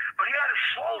 but he had a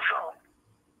slow zone.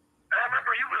 And I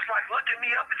remember he was like looking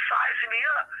me up and sizing me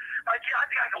up. Like, yeah, I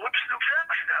think I can whip Snoop's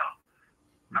ass now.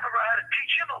 I remember I had to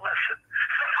teach him a lesson.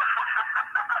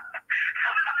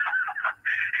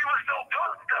 He was no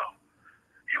punk, though.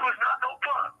 He was not no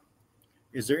punk.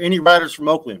 Is there any writers from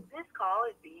Oakland? This call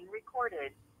is being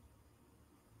recorded.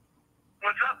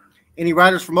 What's up? Any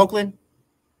writers from Oakland?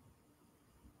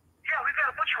 Yeah, we've got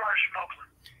a bunch of writers from Oakland.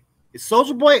 Is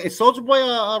Soulja Boy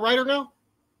a writer now?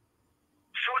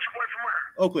 Soulja Boy from where?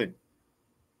 Oakland.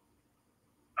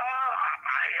 I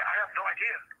have no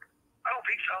idea. I don't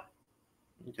think so.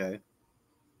 Okay.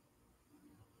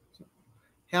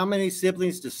 How many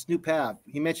siblings does Snoop have?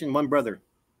 He mentioned one brother.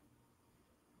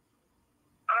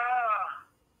 I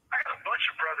got a bunch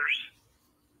of brothers.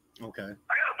 Okay. I got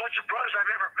a bunch of brothers I've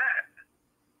never met.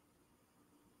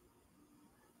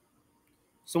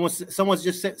 Someone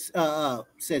just said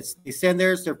they send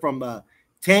theirs. They're from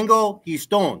Tango,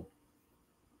 Houston.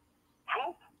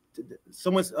 Who?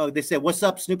 Someone's they said, "What's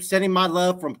up, Snoop? Sending my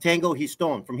love from Tango,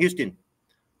 Houston, from Houston,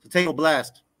 to Tango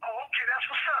Blast." Oh, okay, that's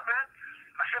what's up, man.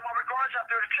 I send my regards out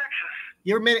there to Texas.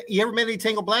 You ever met any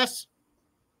Tango Blasts?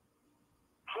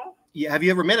 Who? Yeah, have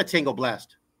you ever met a Tango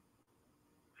Blast?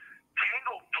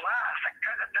 Tango Blast.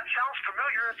 That sounds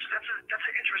familiar. That's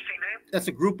an interesting name. That's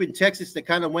a group in Texas that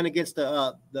kind of went against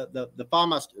the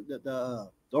FAMAS, the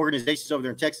organizations over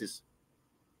there in Texas.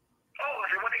 Oh,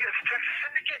 they went against the Texas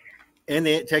Syndicate? And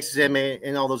the Texas MA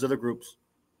and all those other groups.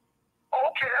 Oh,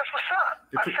 okay, that's what's up.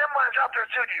 I send mine out there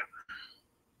to you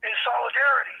in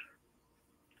solidarity.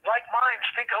 Like minds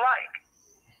think alike.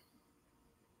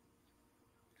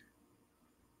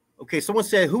 Okay, someone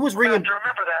said who was I have ringing to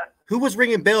remember that. who was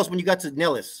ringing bells when you got to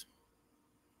Nellis?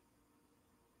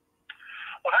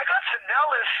 When I got to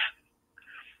Nellis,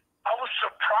 I was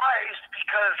surprised surprised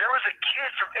because there was a kid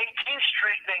from 18th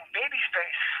Street named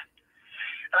Babyface.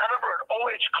 And I remember in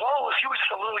OH clothes, he was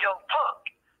just a little young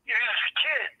punk. You know, he was just a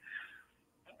kid.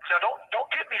 So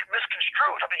don't get me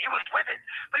misconstrued. I mean, he was with it,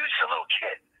 but he was just a little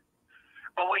kid.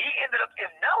 But when he ended up in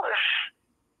Nellis,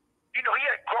 you know, he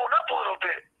had grown up a little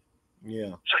bit.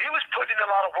 Yeah. So he was putting in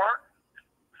a lot of work.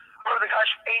 Remember the guys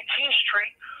from 18th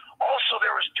Street. Also,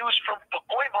 there was dudes from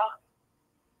Pacoima.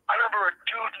 I remember a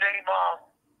dude named,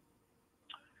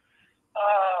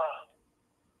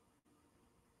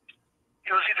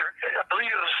 it was either, I believe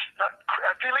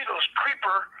it was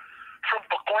Creeper from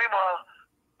Pacoima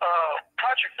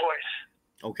Project Boys.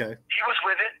 Okay. He was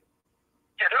with it.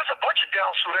 Yeah, there was a bunch of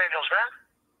down Sureños, man.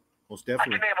 Most I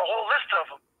definitely. can name a whole list of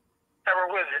them that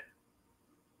were with it.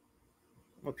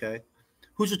 Okay.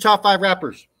 Who's your top 5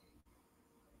 rappers?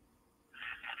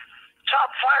 Top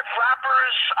 5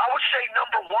 rappers, I would say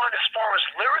number 1 as far as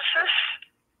lyricists,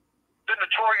 the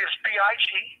Notorious B.I.G.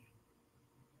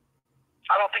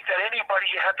 I don't think that anybody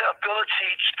had the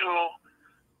ability to,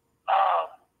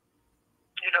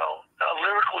 you know, a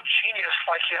lyrical genius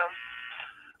like him.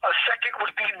 A second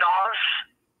would be Nas.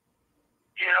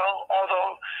 You know,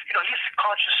 although, you know, he's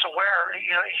conscious aware.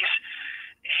 You know, he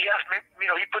has, you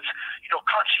know, he puts, you know,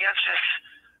 conscientious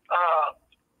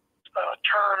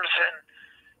terms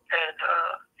and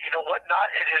you know, whatnot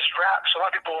in his rap. So a lot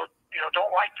of people, you know,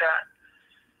 don't like that.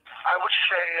 I would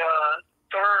say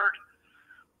third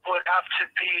would have to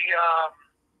be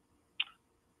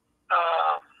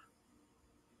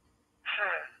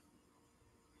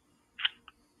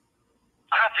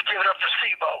I have to give it up for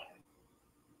Sibo.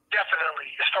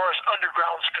 Definitely, as far as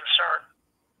underground's concerned.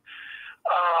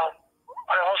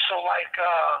 I also like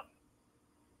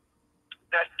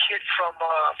that kid from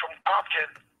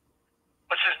Compton.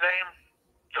 What's his name?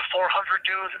 The 400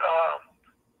 dude,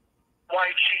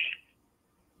 YG.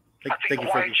 I think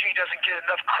YG doesn't get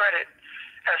enough credit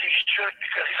as he should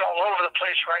because he's all over the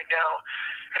place right now,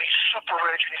 and he's super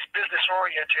rich and he's business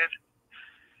oriented.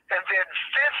 And then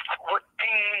fifth would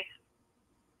be,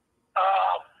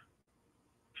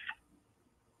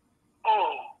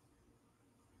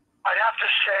 I'd have to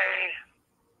say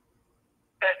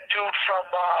that dude from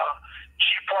G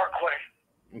Parkway.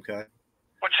 Okay.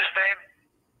 What's his name?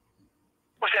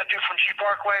 What's that dude from G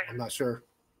Parkway? I'm not sure.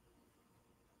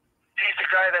 He's the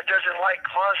guy that doesn't like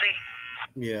Mozzie.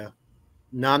 Yeah.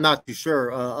 No, I'm not too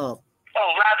sure.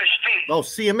 Lavish D. Oh,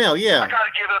 CML, yeah. I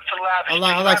gotta give it up to Lavish D. I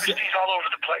like Lavish D's all over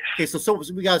the place. Okay, so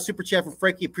we got a super chat from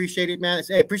Frankie. Appreciate it, man.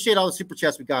 Hey, appreciate all the super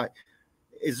chats we got.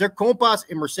 Is there compas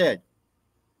in Merced?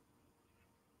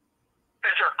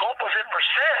 Is there compas in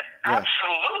Merced? Yeah.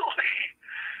 Absolutely.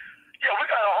 Yeah, we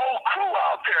got a whole crew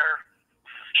out there.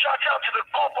 Shouts out to the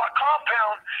compa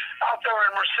compound out there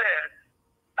in Merced,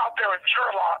 out there in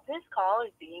Sherlock. This call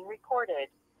is being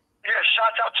recorded. Yeah,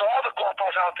 shouts out to all the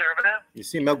compas out there, man. You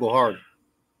see Mel go hard.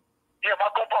 Yeah, my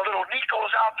compa Little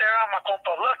Nico's out there. My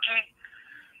compa Lucky.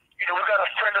 You know, we got a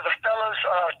friend of the fellas,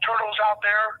 Turtles out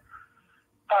there.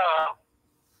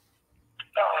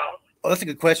 Oh, that's a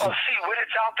good question. C.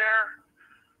 Wittit's out there.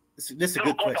 This is a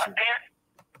good question. Ant,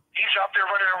 he's out there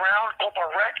running around. Compa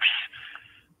Rex.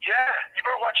 Yeah, you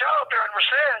better watch out there in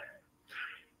Merced.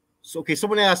 So, okay,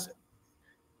 someone asked,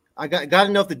 I got to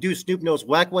know if the dude Snoop knows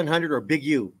Whack 100 or Big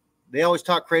U. They always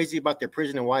talk crazy about their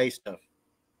prison and YA stuff.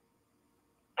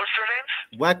 What's their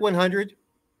names? Whack 100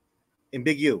 and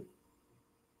Big U.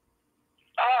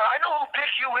 I know who Big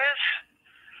U is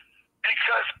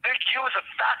because Big U is a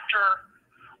factor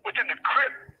within the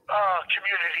Crip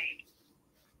community.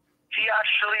 He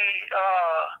actually,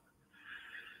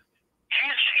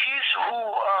 he's who,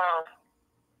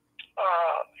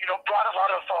 you know, brought a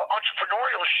lot of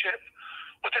entrepreneurship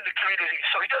within the community.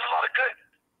 So he does a lot of good.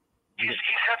 He's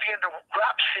heavy in the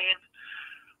rap scene.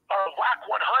 Whack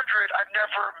 100, I've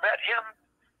never met him,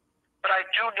 but I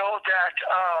do know that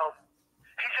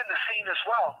he's in the scene as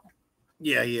well.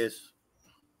 Yeah, he is.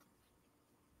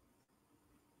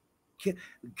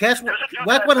 Cash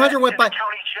Whack 100 went by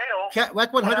county jail.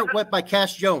 Whack 100 went by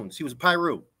Cash Jones. He was a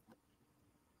Pyru.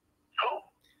 Who?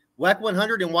 Whack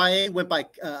 100 and YA went by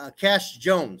Cash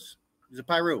Jones. He was a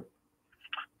Pyru.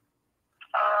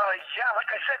 Yeah, like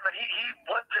I said, but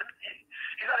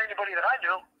he's not anybody that I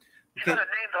knew. He's not a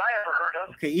name that I ever heard of.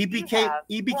 Okay,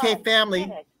 EBK family.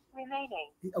 Remaining.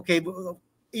 Okay,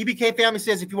 EBK family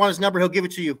says if you want his number, he'll give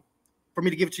it to you. For me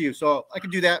to give it to you, so I can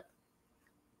do that.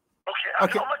 Okay.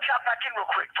 Okay. I'm gonna tap back in real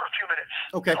quick for a few minutes.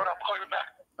 Okay. Hold on, I'll call you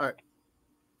back. All right.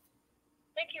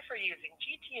 Thank you for using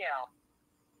GTL.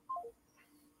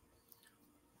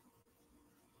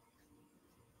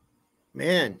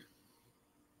 Man.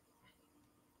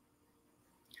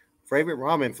 Favorite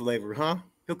ramen flavor, huh?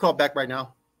 He'll call back right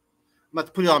now. I'm about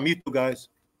to put it on mute, guys.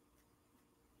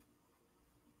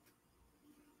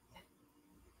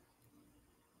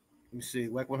 Let me see.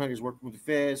 Whack 100 is working with the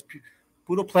feds.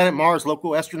 Pluto Planet Mars,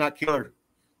 local astronaut killer.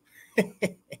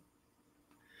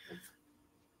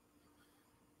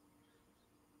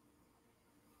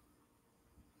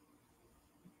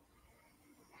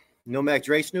 No Mac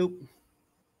Dre, Snoop.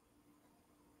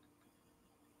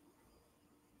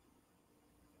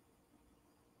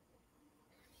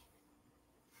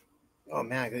 Oh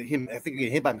man, I think I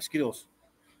get hit by mosquitoes.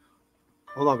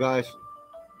 Hold on, guys.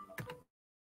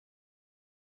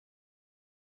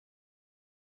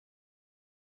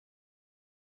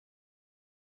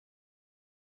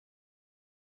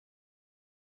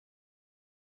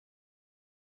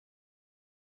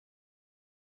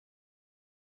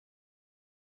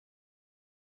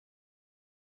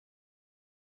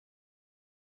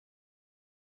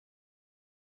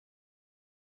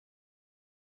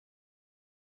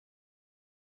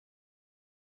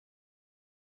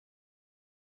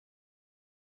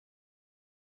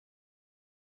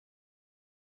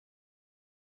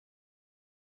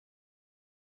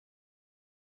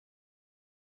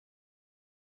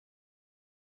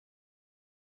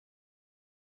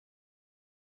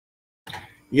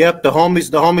 Yep, the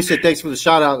homies said thanks for the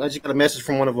shout out. I just got a message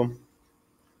from one of them.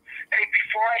 Hey,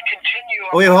 before I continue,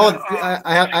 Oh, wait, hold on. before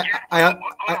I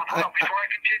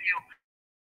continue,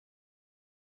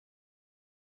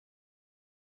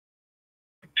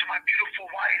 to my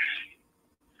beautiful wife,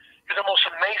 you're the most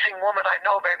amazing woman I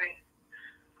know, baby.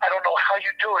 I don't know how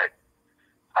you do it.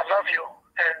 I love you,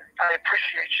 and I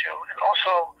appreciate you. And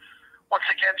also, once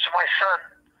again, to my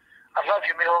son, I love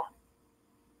you, Mil.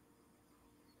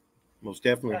 Most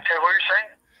definitely. Okay, what are you saying?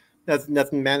 That's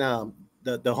nothing, man.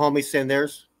 The homies send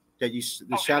theirs that you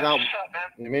the shout out. What's up, man?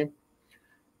 You know what I mean?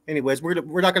 Anyways,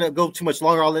 we're not gonna go too much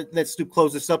longer. I'll let Snoop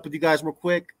close this up with you guys real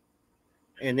quick,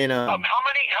 and then How many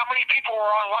people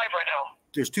are on live right now?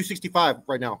 there's 265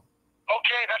 right now.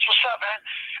 Okay, that's what's up, man.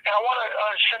 And I want to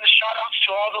send the shout outs to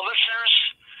all the listeners,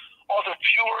 all the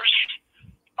viewers.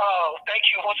 Thank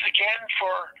you once again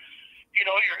for your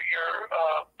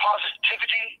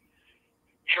positivity,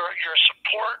 your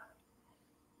support.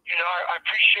 I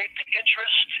appreciate the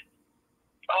interest.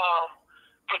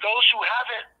 For those who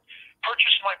haven't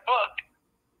purchased my book,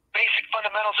 Basic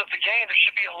Fundamentals of the Game, there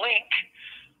should be a link.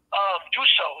 Do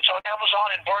so. It's on Amazon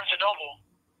and Barnes and Noble.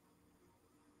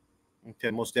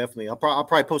 Okay, most definitely. I'll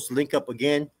probably post the link up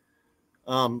again.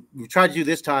 We tried to do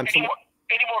this time. Any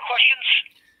more questions?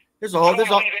 There's a whole. There's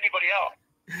leave anybody out.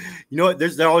 You know what?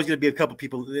 There's always going to be a couple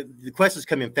people. The questions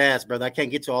come in fast, brother. I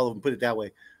can't get to all of them. Put it that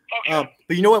way. Okay.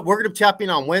 But you know what? We're going to tap in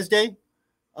on Wednesday.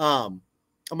 I'm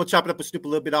going to chop it up with Snoop a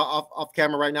little bit off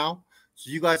camera right now.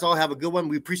 So you guys all have a good one.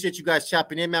 We appreciate you guys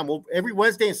chopping in, man. Well, every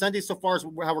Wednesday and Sunday so far is how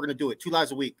we're going to do it. 2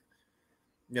 lives a week.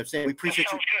 You know what I'm saying? We appreciate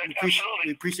you.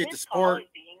 We appreciate the support.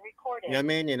 You know what I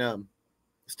mean? And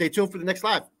stay tuned for the next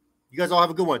live. You guys all have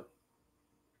a good one.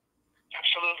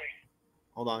 Absolutely.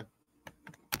 Hold on.